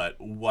ghost, but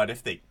what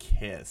if they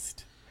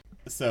kissed?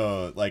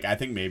 So, like, I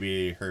think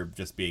maybe her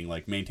just being,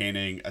 like,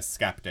 maintaining a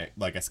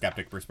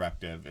skeptic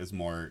perspective is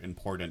more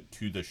important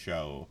to the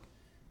show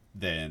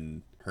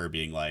than her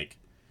being like,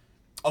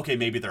 okay,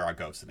 maybe there are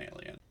ghosts and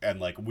aliens. And,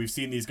 like, we've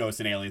seen these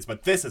ghosts and aliens,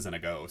 but this isn't a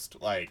ghost.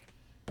 Like,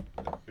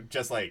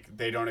 just, like,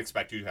 they don't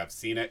expect you to have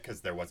seen it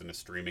because there wasn't a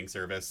streaming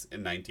service this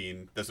would have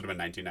been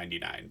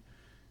 1999.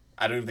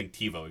 I don't even think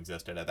TiVo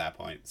existed at that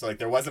point. So, like,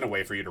 there wasn't a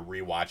way for you to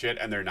rewatch it,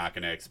 and they're not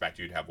going to expect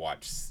you to have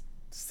watched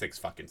 6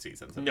 fucking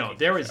seasons of No,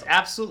 there was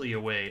absolutely a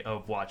way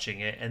of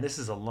watching it, and this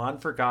is a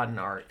long-forgotten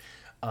art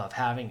of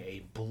having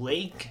a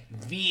blank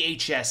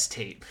VHS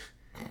tape.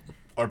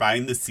 Or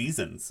buying the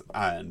seasons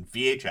on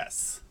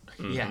VHS.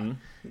 Mm-hmm. Yeah.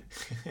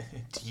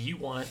 Do you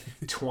want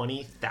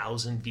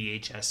 20,000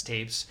 VHS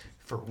tapes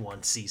for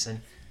one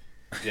season?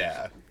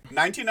 Yeah.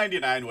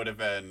 1999 would have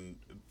been...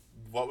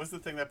 What was the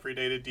thing that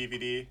predated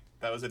DVD?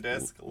 That was a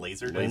disc?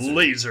 Laserdisc?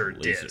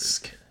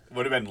 Laserdisc.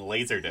 Would have been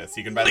Laserdisc.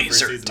 You can buy the first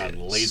season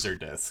on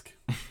Laserdisc.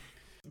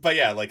 But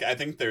yeah, like, I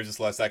think there's just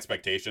less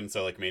expectation,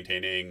 so, like,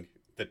 maintaining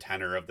the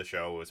tenor of the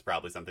show was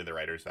probably something the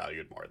writers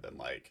valued more than,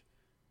 like,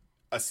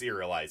 a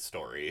serialized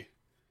story.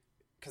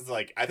 Because,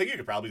 like, I think you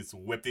could probably just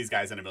whip these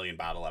guys in a million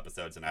bottle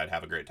episodes and I'd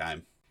have a great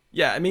time.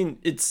 Yeah, I mean,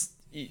 it's...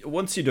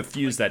 Once you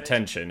diffuse that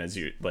tension, as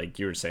you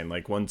were saying,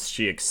 like, once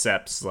she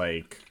accepts,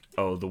 like,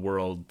 oh, the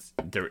world,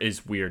 there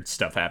is weird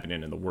stuff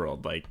happening in the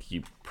world, like,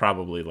 you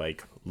probably,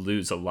 like,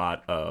 lose a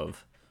lot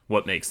of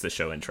what makes the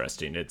show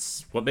interesting.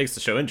 What makes the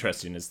show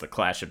interesting is the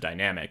clash of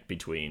dynamic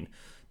between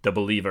the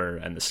believer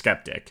and the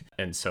skeptic.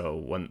 And so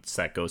once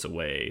that goes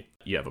away,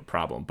 you have a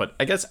problem. But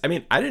I guess, I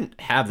mean, I didn't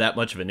have that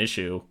much of an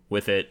issue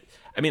with it.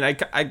 I mean, I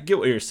get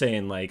what you're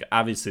saying. Like,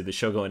 obviously the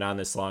show going on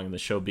this long and the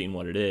show being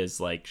what it is,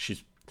 like,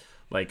 she's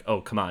like,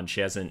 oh, come on,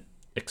 she hasn't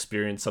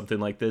experienced something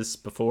like this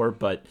before.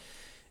 But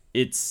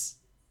it's,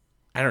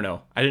 I don't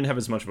know. I didn't have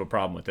as much of a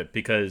problem with it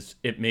because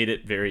it made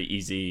it very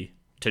easy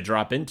to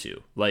drop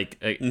into.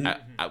 Like,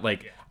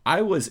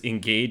 I was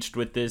engaged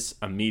with this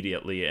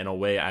immediately in a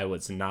way I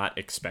was not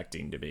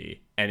expecting to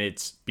be. And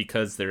it's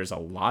because there's a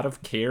lot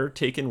of care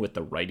taken with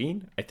the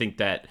writing. I think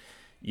that,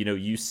 you know,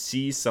 you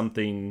see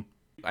something...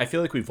 I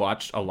feel like we've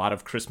watched a lot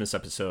of Christmas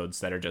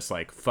episodes that are just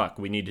like, fuck,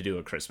 we need to do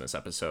a Christmas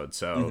episode.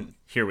 So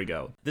here we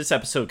go. This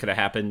episode could have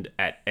happened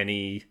at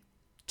any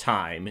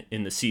time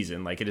in the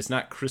season. Like, it is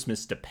not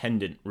Christmas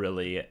dependent,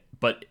 really.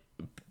 But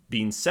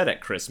being set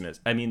at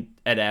Christmas, I mean,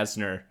 Ed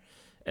Asner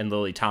and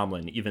Lily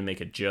Tomlin even make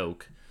a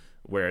joke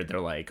where they're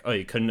like, oh,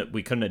 we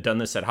couldn't have done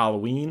this at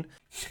Halloween.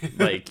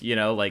 Like, you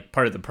know, like,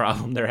 part of the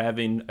problem they're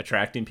having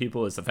attracting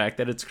people is the fact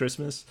that it's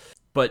Christmas.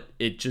 but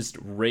it just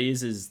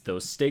raises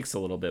those stakes a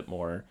little bit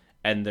more,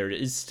 and there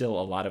is still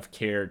a lot of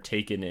care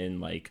taken in,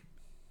 like,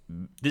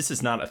 this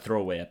is not a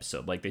throwaway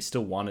episode. Like, they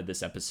still wanted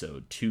this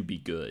episode to be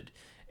good,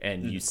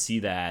 and you see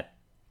that,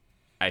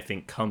 I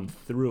think, come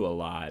through a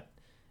lot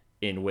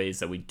in ways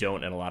that we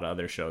don't in a lot of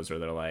other shows, where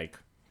they're like,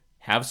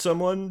 have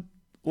someone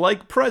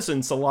like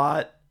presents a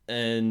lot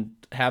and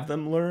have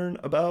them learn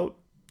about,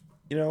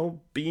 you know,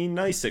 being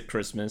nice at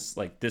Christmas.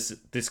 Like, this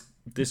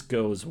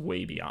goes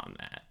way beyond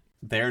that.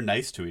 They're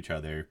nice to each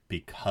other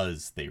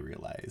because they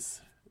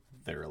realize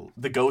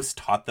the ghost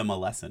taught them a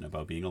lesson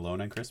about being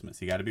alone on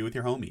Christmas. You got to be with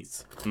your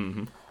homies.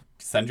 Mm-hmm.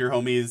 Get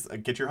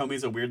your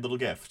homies a weird little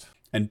gift,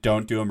 and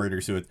don't do a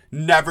murder suicide.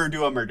 Never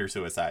do a murder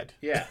suicide.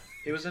 Yeah,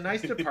 it was a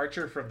nice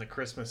departure from the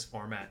Christmas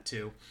format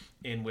too,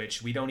 in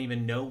which we don't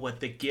even know what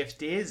the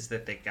gift is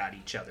that they got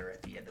each other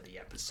at the end of the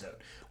episode.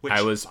 Which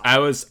I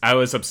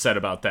was upset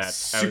about that.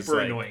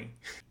 Super annoying.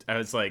 I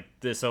was like,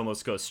 this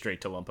almost goes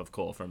straight to lump of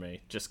coal for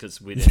me, just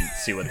because we didn't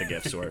see what the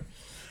gifts were.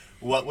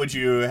 What would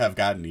you have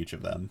gotten each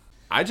of them?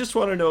 I just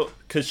want to know,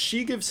 because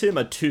she gives him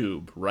a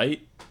tube,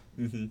 right?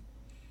 Mm-hmm.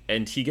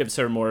 And he gives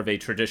her more of a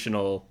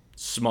traditional,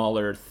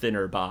 smaller,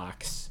 thinner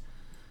box.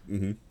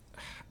 Mm-hmm.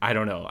 I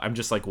don't know. I'm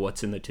just like,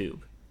 what's in the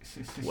tube?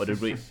 What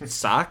did we...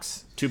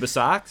 Socks? Tube of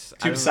socks?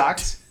 Tube of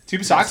socks?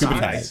 Tube of socks?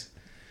 Nice.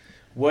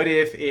 What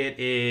if it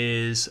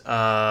is...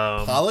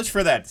 Polish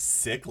for that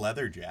sick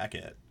leather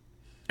jacket.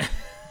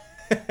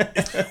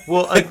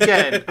 Well,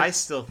 again, I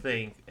still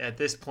think at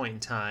this point in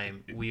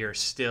time, we are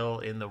still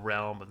in the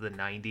realm of the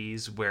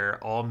 90s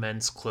where all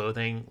men's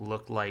clothing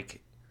looked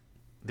like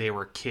they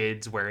were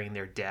kids wearing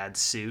their dad's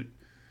suit.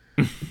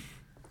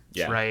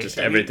 Yeah, right? just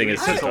everything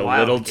is just a while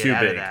little to get too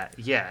out of big. that.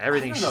 Yeah,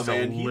 everything's I don't just know, a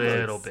man. He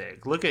little looks-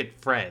 big. Look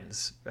at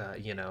Friends.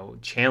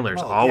 Chandler's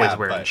Well, always yeah,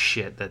 wearing but-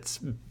 shit that's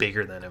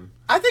bigger than him.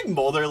 I think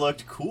Mulder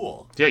looked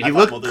cool. Yeah, I you thought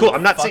look Mulder cool. looked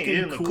I'm not saying fucking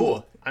you didn't look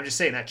cool. I'm just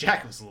saying that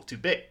jacket was a little too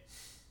big.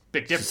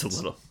 Big difference.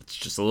 It's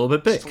just a little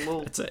bit big. Just a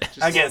little- That's it.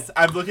 just I a guess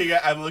I'm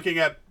looking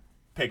at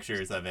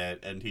pictures of it,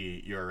 and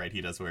you're right. He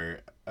does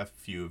wear a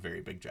few very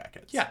big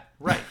jackets. Yeah,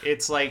 right.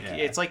 It's like Yeah.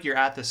 it's like you're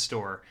at the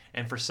store,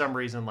 and for some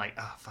reason, like,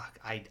 oh fuck,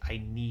 I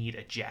need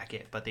a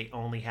jacket, but they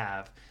only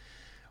have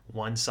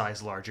one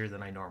size larger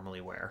than I normally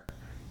wear.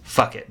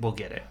 Fuck it, we'll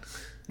get it.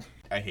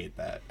 I hate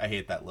that. I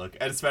hate that look,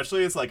 and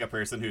especially as like a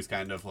person who's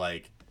kind of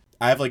like,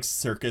 I have like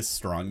circus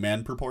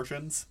strongman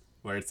proportions,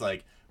 where it's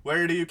like,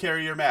 where do you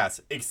carry your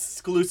mass?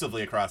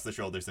 Exclusively across the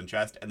shoulders and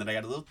chest, and then I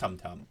got a little tum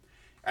tum,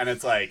 and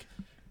it's like,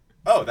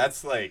 oh,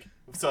 that's like,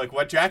 so like,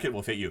 what jacket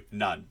will fit you?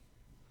 None.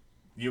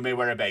 You may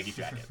wear a baggy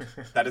jacket.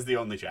 That is the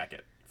only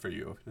jacket for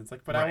you. And it's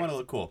like, but I Right. want to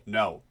look cool.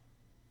 No.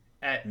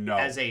 No.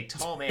 As a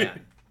tall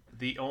man,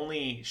 the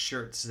only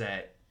shirts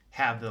that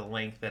have the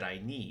length that I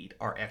need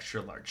are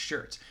extra large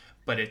shirts.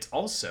 But it's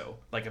also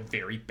like a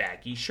very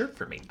baggy shirt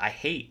for me. I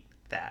hate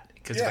that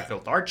because if I Yeah.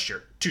 feel large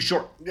shirt, too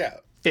short, Yeah.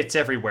 fits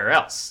everywhere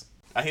else.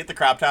 I hate the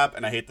crop top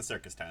and I hate the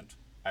circus tent.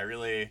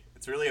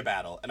 It's really a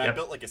battle. And I'm Yep.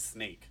 built like a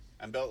snake.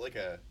 I'm built like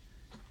a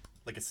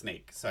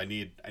snake. So I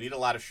need a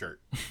lot of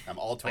shirt. I'm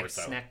all Like a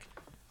torso. snack.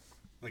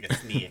 Like a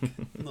snake.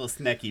 Little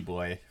snacky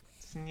boy.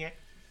 Snack.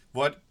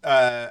 What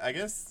I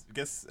guess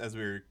as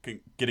we're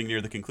getting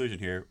near the conclusion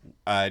here,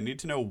 I need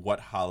to know what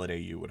holiday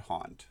you would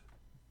haunt.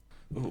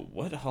 Ooh,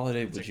 what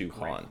holiday would you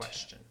Great haunt?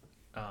 question.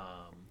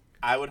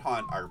 I would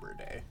haunt Arbor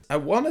Day. I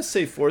want to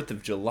say 4th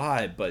of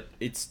July, but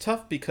it's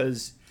tough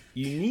because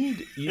you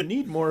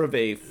need more of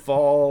a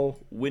fall,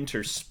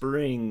 winter,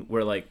 spring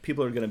where like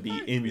people are going to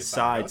be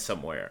inside ghost.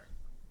 somewhere.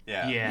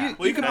 Yeah. Yeah,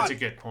 Well, you can that's haunt, a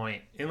good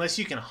point. Unless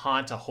you can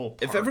haunt a whole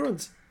park. If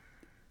everyone's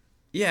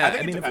Yeah, I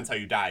think it mean, depends how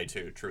you die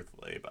too,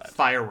 truthfully, but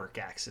firework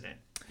accident.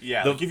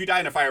 yeah, like if you die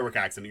in a firework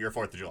accident, you're a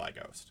 4th of July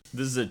ghost.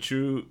 this is a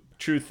true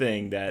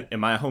thing that in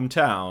my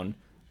hometown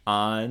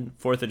on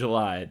 4th of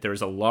July,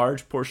 there's a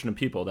large portion of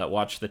people that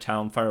watch the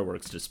town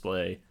fireworks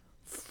display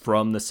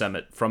from a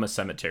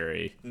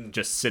cemetery,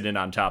 just sitting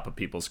on top of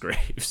people's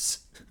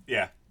graves.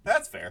 Yeah,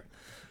 that's fair.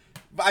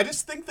 But I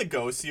just think the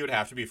ghosts you would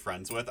have to be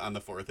friends with on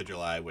the 4th of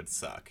July would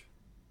suck.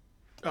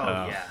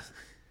 Oh, yeah.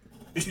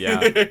 Yeah,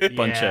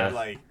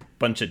 Like,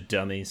 bunch of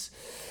dummies.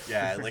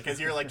 yeah, like as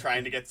you're like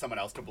trying to get someone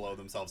else to blow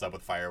themselves up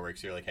with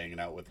fireworks, you're like hanging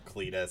out with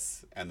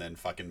Cletus and then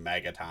fucking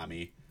Mega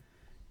Tommy,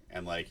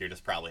 and like you're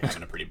just probably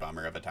having a pretty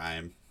bummer of a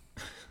time.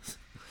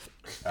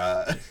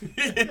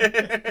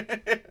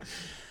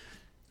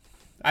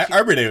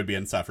 Arbor Day would be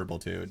insufferable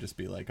too. It'd just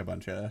be like a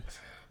bunch of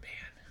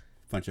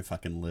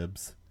fucking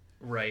libs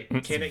Right. Way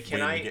Can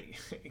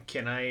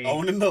to I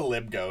owning the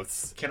lib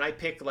ghosts. can I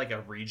pick like a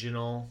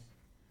regional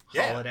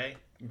Yeah. holiday?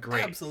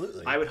 Great.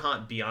 Absolutely. I would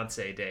haunt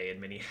Beyonce Day in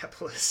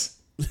Minneapolis.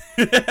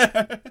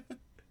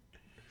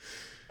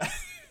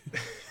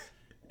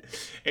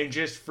 And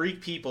just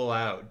freak people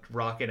out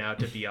rocking out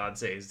to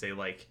Beyonce as they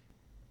like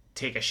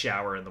take a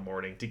shower in the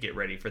morning to get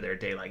ready for their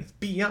day. Like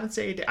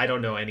Beyonce Day. I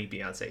don't know any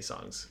Beyonce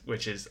songs,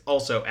 which is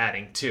also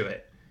adding to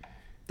it.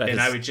 That And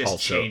is I would just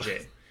also- change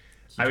it.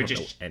 I would don't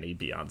just know any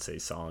Beyonce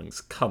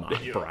songs. Come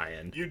on,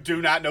 Brian. You do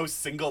not know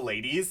Single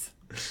Ladies?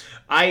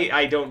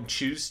 I don't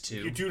choose to.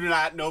 You do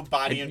not know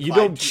Bonnie and You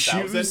Clyde don't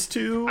 2000? choose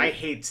to. I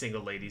hate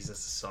Single Ladies as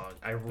a song.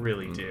 I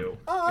really do.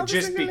 Oh, the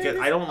Just Single because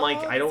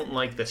Ladies. I don't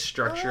like the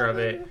structure of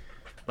it.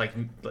 Like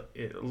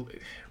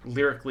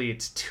lyrically,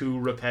 it's too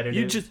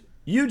repetitive.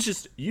 You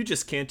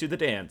just can't do the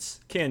dance,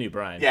 can you,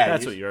 Brian? Yeah,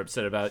 That's you- what you're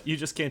upset about. You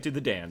just can't do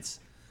the dance.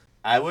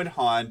 I would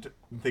haunt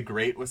the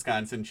Great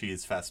Wisconsin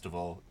Cheese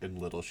Festival in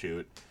Little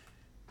Chute.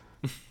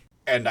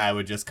 And I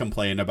would just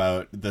complain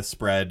about the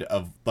spread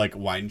of, like,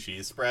 wine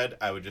cheese spread.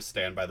 I would just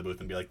stand by the booth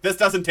and be like, this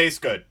doesn't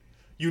taste good.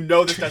 You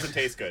know this doesn't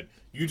taste good.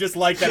 You just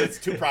like that it's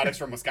two products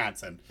from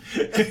Wisconsin.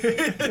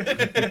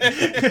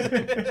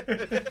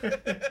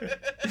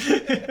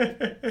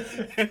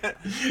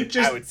 Just,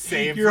 I would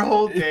save... your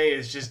whole day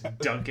is just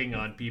dunking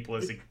on people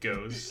as it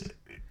goes.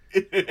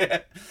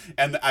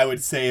 And I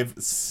would save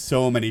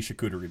so many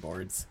charcuterie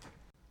boards.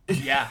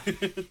 Yeah,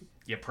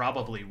 you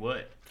probably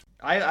would.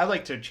 I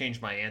like to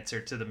change my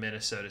answer to the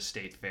Minnesota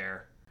State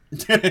Fair.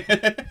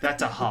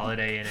 That's a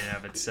holiday in and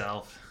of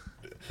itself.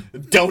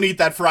 Don't eat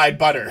that fried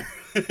butter.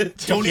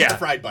 Don't eat Yeah. the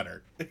fried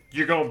butter.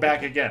 You're going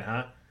back again,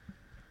 huh?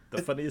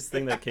 The funniest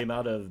thing that came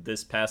out of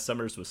this past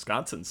summer's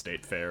Wisconsin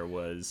State Fair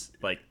was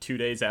like 2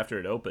 days after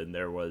it opened,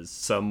 there was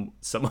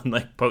someone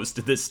like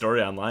posted this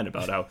story online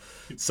about how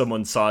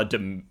someone saw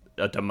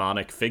a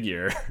demonic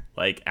figure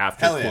like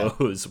after Hell yeah.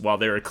 close while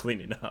they were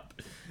cleaning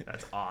up.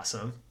 That's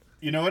awesome.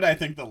 You know what I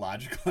think the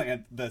logical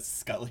the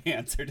Scully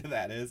answer to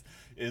that is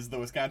the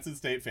Wisconsin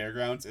State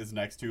Fairgrounds is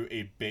next to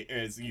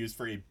is used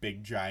for a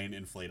big giant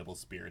inflatable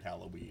spirit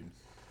Halloween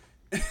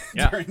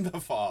Yeah. during the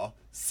fall.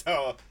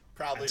 So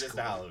probably That's just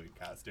cool. a Halloween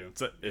costume.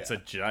 It's a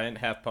giant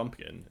half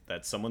pumpkin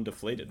that someone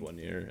deflated one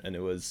year, and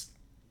it was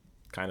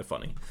kind of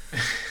funny.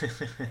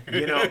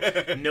 You know,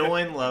 no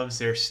one loves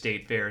their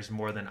state fairs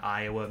more than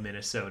Iowa,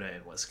 Minnesota,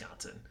 and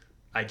Wisconsin.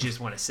 I just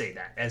want to say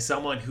that as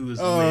someone who's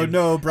Oh lived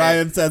no,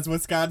 Brian says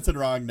Wisconsin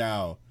wrong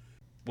now.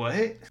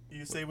 What?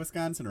 You say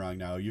Wisconsin wrong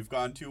now. You've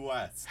gone too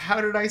west.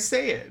 How did I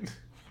say it?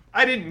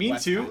 I didn't mean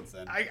to.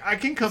 Wisconsin. I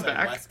can come You said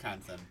back.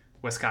 Wisconsin.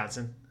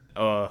 Wisconsin.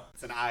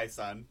 It's an I,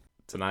 son.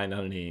 It's an I,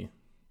 not an E.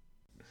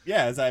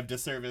 Yeah, as I've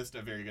disserviced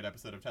a very good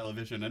episode of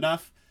television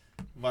enough.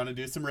 Want to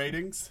do some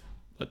ratings?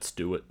 Let's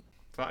do it.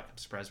 Fuck, I'm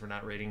surprised we're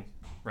not rating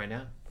right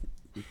now.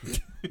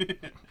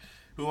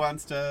 Who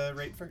wants to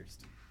rate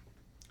first?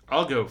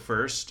 I'll go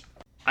first.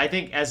 I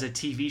think as a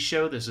TV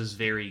show, this is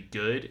very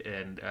good.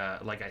 And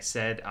like I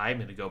said, I'm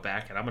going to go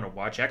back and I'm going to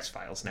watch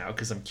X-Files now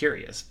because I'm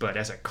curious. But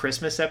as a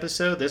Christmas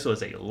episode, this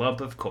was a lump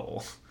of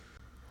coal.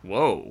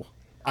 Whoa.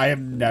 I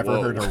have never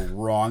Whoa. heard a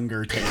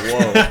wronger take.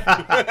 Whoa.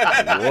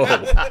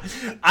 Whoa.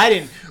 I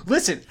didn't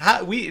listen.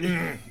 We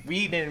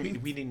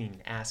didn't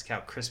even ask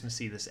how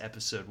Christmassy this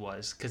episode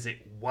was because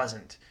it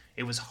wasn't.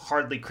 It was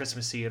hardly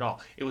Christmassy at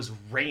all. It was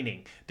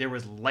raining. There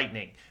was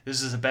lightning.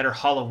 This is a better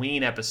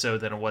Halloween episode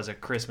than it was a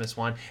Christmas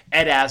one.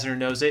 Ed Asner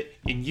knows it,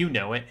 and you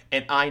know it,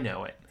 and I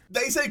know it.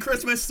 They say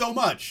Christmas so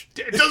much.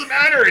 It doesn't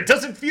matter. It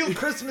doesn't feel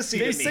Christmassy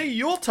They to me. say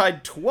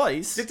Yuletide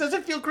twice. It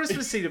doesn't feel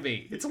Christmassy to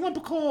me. It's a lump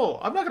of coal.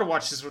 I'm not going to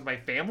watch this with my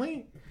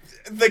family.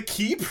 The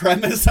key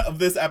premise of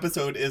this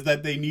episode is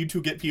that they need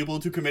to get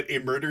people to commit a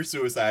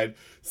murder-suicide,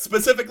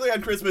 specifically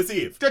on Christmas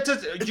Eve.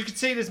 You can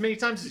say it as many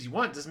times as you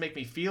want. It doesn't make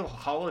me feel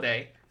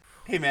holiday.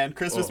 Hey man,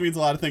 Christmas Oh. means a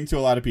lot of things to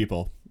a lot of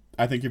people.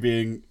 I think you're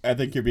being,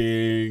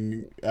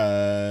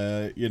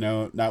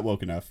 not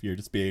woke enough. You're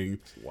just being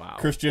Wow.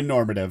 Christian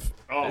normative.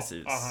 Oh, This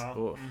is. uh-huh.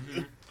 Oof.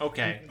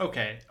 Okay.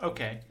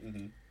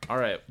 All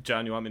right,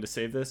 John, you want me to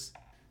save this?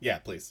 Yeah,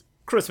 please.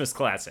 Christmas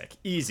classic.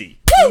 Easy.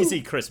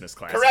 Easy Christmas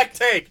classic. Correct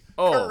take.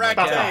 Oh, Correct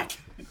my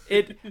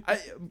take.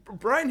 God.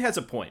 Brian has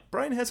a point.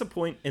 Brian has a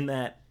point in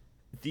that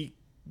the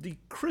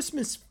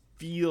Christmas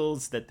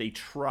feels that they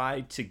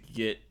try to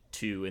get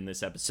to in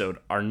this episode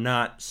are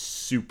not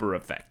super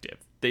effective.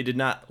 They did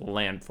not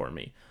land for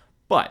me.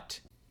 But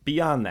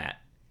beyond that,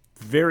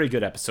 very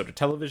good episode of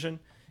television.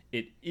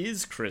 It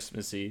is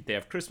Christmassy. They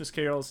have Christmas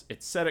carols.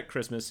 It's set at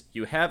Christmas.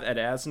 You have Ed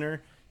Asner,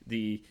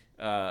 the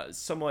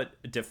somewhat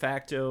de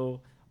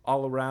facto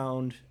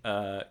all-around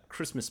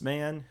Christmas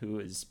man who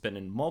has been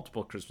in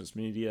multiple Christmas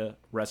media.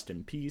 Rest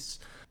in peace.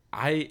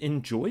 I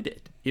enjoyed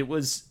it. It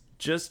was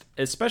just,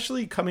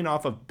 especially coming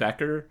off of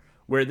Becker,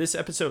 where this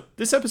episode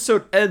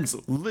ends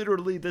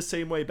literally the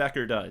same way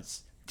Becker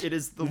does. It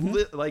is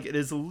it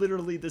is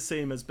literally the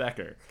same as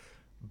Becker,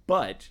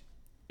 but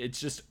it's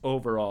just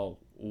overall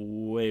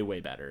way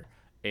better.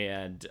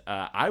 And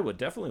I would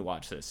definitely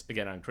watch this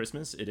again on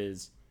Christmas. It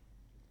is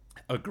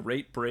a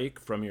great break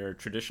from your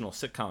traditional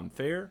sitcom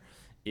fare.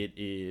 It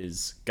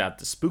is got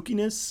the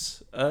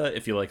spookiness,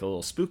 if you like a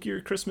little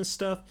spookier Christmas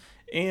stuff,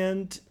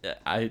 and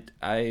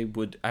I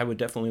would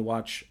definitely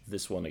watch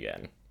this one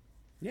again.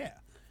 Yeah.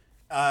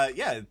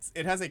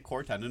 It has a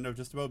core tenet of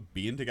just about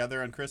being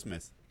together on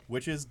Christmas,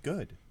 which is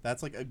good.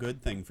 That's like a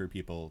good thing for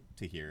people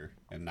to hear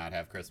and not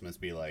have Christmas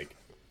be like,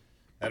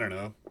 I don't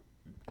know,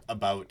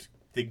 about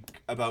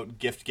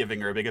gift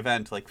giving or a big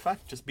event. Like,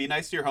 fuck, just be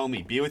nice to your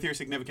homie. Be with your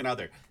significant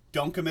other.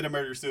 Don't commit a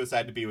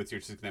murder-suicide to be with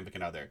your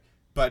significant other,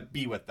 but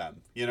be with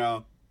them, you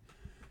know?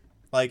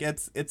 Like,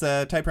 it's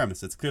a tight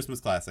premise. It's a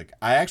Christmas classic.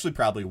 I actually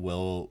probably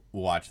will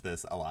watch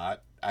this a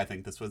lot. I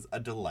think this was a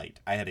delight.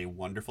 I had a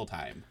wonderful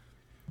time.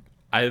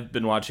 I've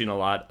been watching a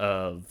lot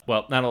of,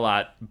 well, not a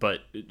lot, but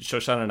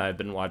Shoshana and I have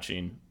been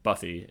watching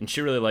Buffy, and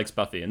she really likes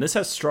Buffy. And this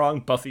has strong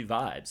Buffy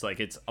vibes.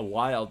 Like, it's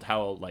wild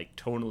how, like,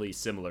 tonally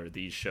similar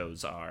these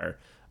shows are.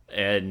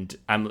 And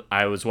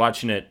I was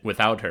watching it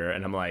without her,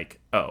 and I'm like,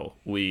 oh,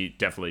 we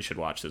definitely should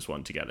watch this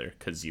one together,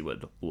 because you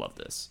would love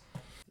this.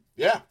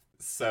 Yeah.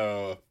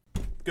 So,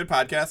 good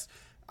podcast.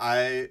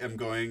 I am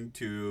going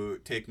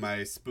to take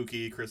my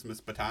spooky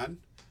Christmas baton,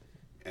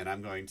 and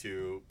I'm going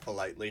to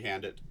politely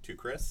hand it to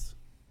Chris.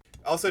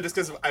 Also, just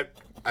because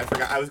I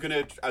forgot, I was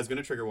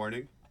gonna trigger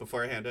warning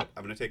before I hand it.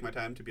 I'm gonna take my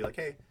time to be like,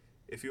 hey,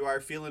 if you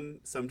are feeling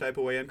some type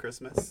of way on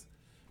Christmas,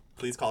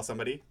 please call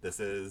somebody.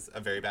 This is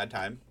a very bad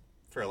time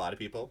for a lot of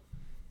people.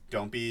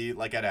 Don't be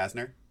like Ed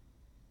Asner,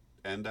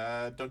 and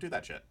don't do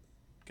that shit.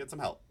 Get some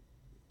help.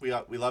 We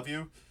love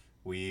you.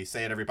 We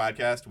say it every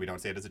podcast. We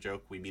don't say it as a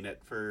joke. We mean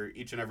it for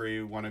each and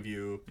every one of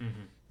you,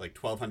 like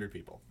 1,200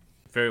 people.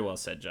 Very well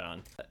said,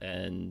 John.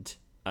 And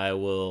I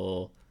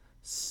will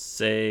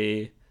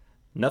say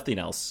nothing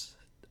else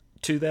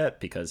to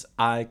that because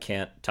I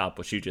can't top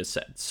what you just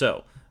said.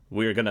 So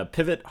we're going to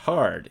pivot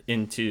hard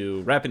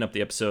into wrapping up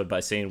the episode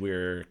by saying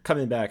we're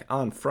coming back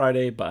on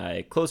Friday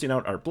by closing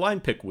out our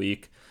blind pick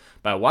week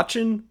by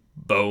watching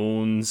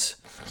Bones.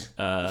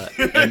 Why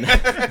did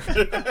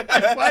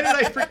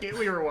I forget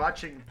we were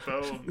watching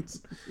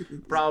Bones?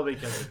 Probably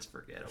because it's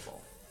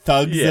forgettable.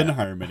 Thugs in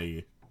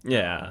Harmony.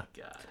 Yeah.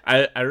 God.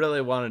 I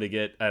really wanted to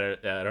get, I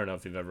don't know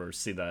if you've ever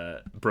seen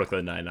the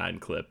Brooklyn Nine-Nine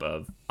clip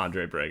of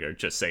Andre Brager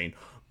just saying,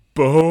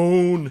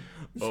 Bone!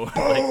 Oh,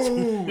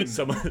 like,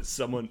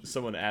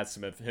 someone asked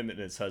him if him and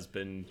his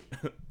husband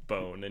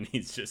bone, and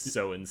he's just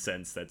so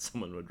incensed that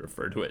someone would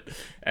refer to it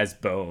as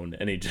bone,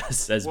 and he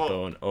just says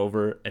bone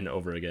over and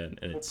over again,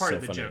 and it's part so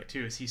of the funny. joke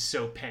too is he's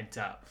so pent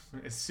up.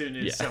 As soon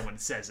as someone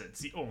says it,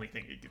 it's the only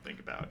thing he can think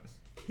about.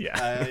 Yeah.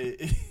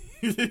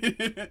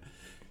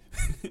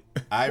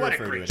 I What a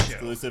refer to great it show.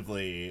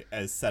 exclusively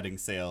as setting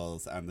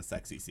sails on the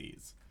sexy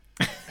seas.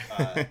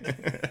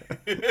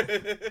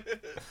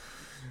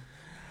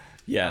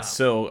 Yeah,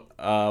 so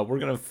we're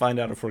going to find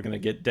out if we're going to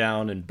get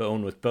down and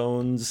bone with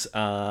Bones.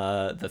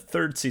 The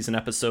third season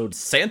episode,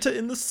 Santa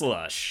in the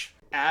Slush.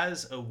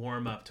 As a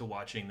warm-up to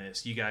watching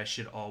this, you guys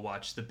should all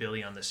watch the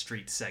Billy on the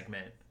Street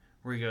segment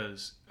where he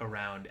goes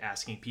around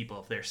asking people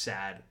if they're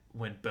sad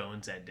when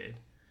Bones ended.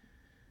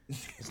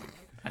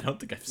 I don't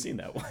think I've seen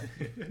that one.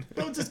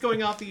 Bones is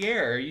going off the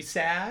air. Are you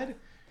sad?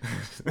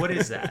 What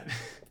is that?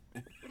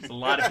 There's a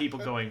lot of people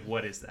going,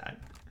 what is that?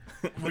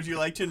 Would you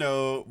like to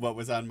know what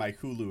was on my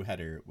Hulu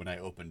header when I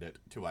opened it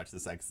to watch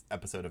this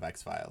episode of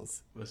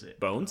X-Files? Was it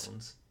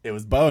Bones? It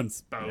was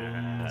Bones.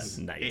 Bones.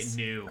 Nice. It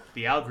knew.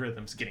 The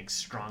algorithm's getting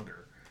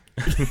stronger.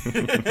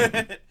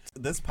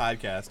 This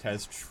podcast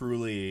has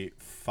truly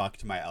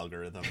fucked my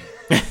algorithm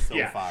so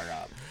Yeah. far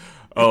up.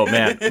 Oh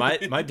man,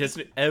 my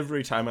Disney,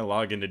 every time I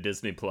log into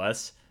Disney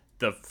Plus,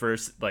 the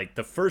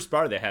first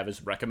bar they have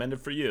is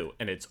recommended for you,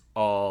 and it's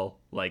all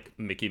like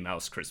Mickey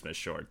Mouse Christmas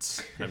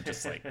shorts. I'm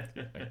just like,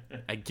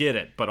 I get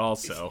it, but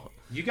also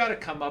You got to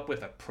come up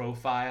with a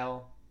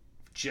profile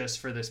just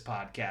for this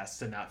podcast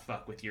to not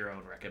fuck with your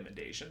own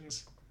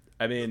recommendations.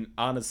 I mean,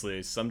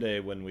 honestly, someday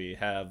when we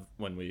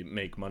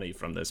make money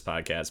from this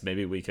podcast,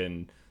 maybe we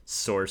can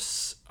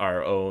source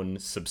our own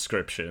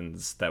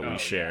subscriptions that we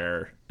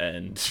share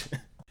and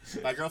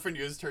My girlfriend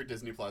used her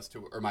Disney Plus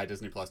my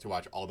Disney Plus to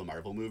watch all the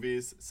Marvel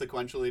movies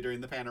sequentially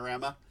during the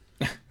panorama.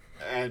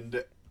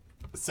 And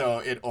so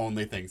it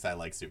only thinks I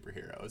like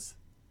superheroes.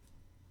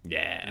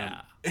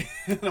 yeah.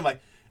 And I'm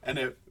like,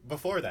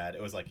 before that,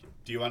 it was like,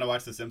 do you want to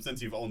watch The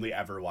Simpsons? You've only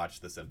ever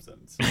watched The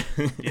Simpsons.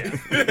 Yeah.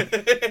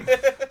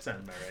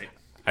 Sounds about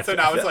right. So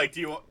now it's like,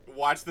 do you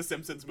watch the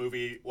Simpsons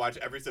movie, watch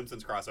every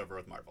Simpsons crossover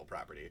with Marvel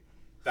property?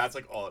 That's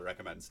like all it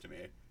recommends to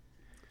me.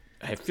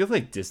 I feel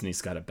like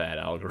Disney's got a bad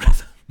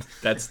algorithm.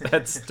 That's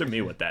to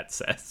me what that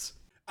says.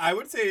 I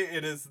would say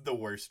it is the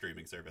worst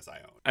streaming service I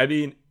own. I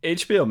mean,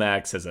 HBO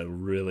Max has a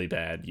really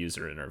bad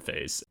user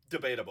interface.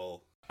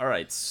 Debatable. All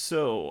right,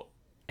 so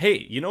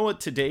hey, you know what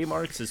today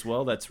marks as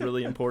well? That's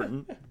really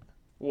important.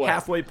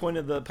 Halfway point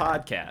of the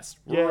podcast.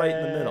 We're right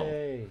in the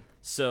middle.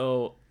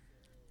 So,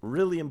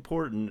 really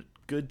important,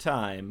 good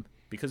time,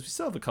 because we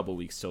still have a couple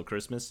weeks till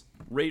Christmas.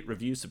 Rate,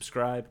 review,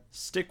 subscribe,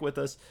 stick with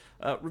us.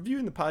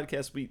 Reviewing the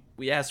podcast,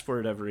 we ask for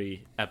it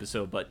every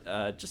episode,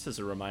 but just as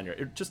a reminder,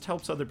 it just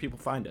helps other people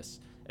find us.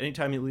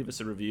 Anytime you leave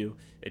us a review,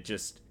 it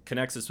just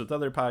connects us with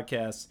other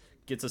podcasts,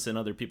 gets us in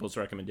other people's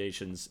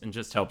recommendations, and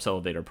just helps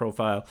elevate our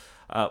profile.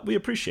 We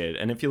appreciate it.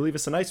 And if you leave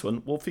us a nice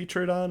one, we'll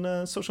feature it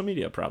on social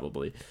media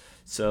probably.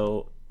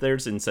 So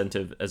there's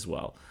incentive as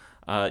well.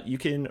 You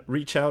can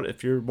reach out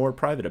if you're more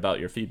private about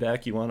your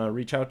feedback. You want to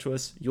reach out to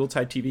us,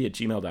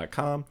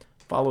 yuletidetv@gmail.com.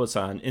 Follow us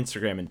on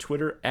Instagram and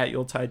Twitter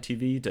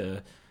 @yuletidetv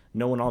to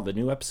know when all the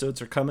new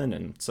episodes are coming.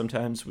 And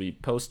sometimes we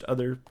post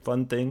other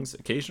fun things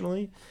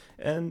occasionally.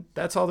 And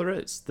that's all there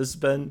is. This has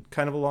been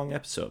kind of a long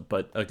episode,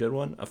 but a good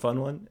one, a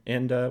fun one.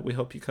 And we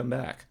hope you come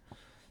back.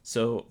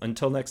 So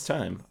until next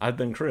time, I've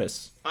been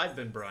Chris. I've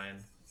been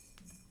Brian.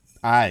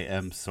 I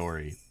am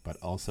sorry, but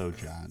also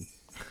John.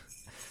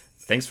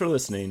 Thanks for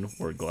listening.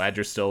 We're glad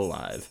you're still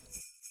alive.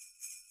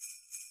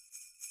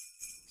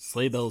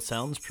 Sleigh Bell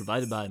Sounds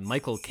provided by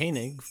Michael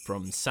Koenig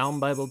from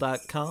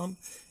SoundBible.com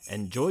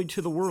and Joy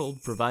to the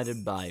World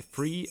provided by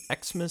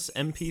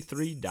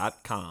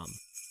FreeXmasMP3.com.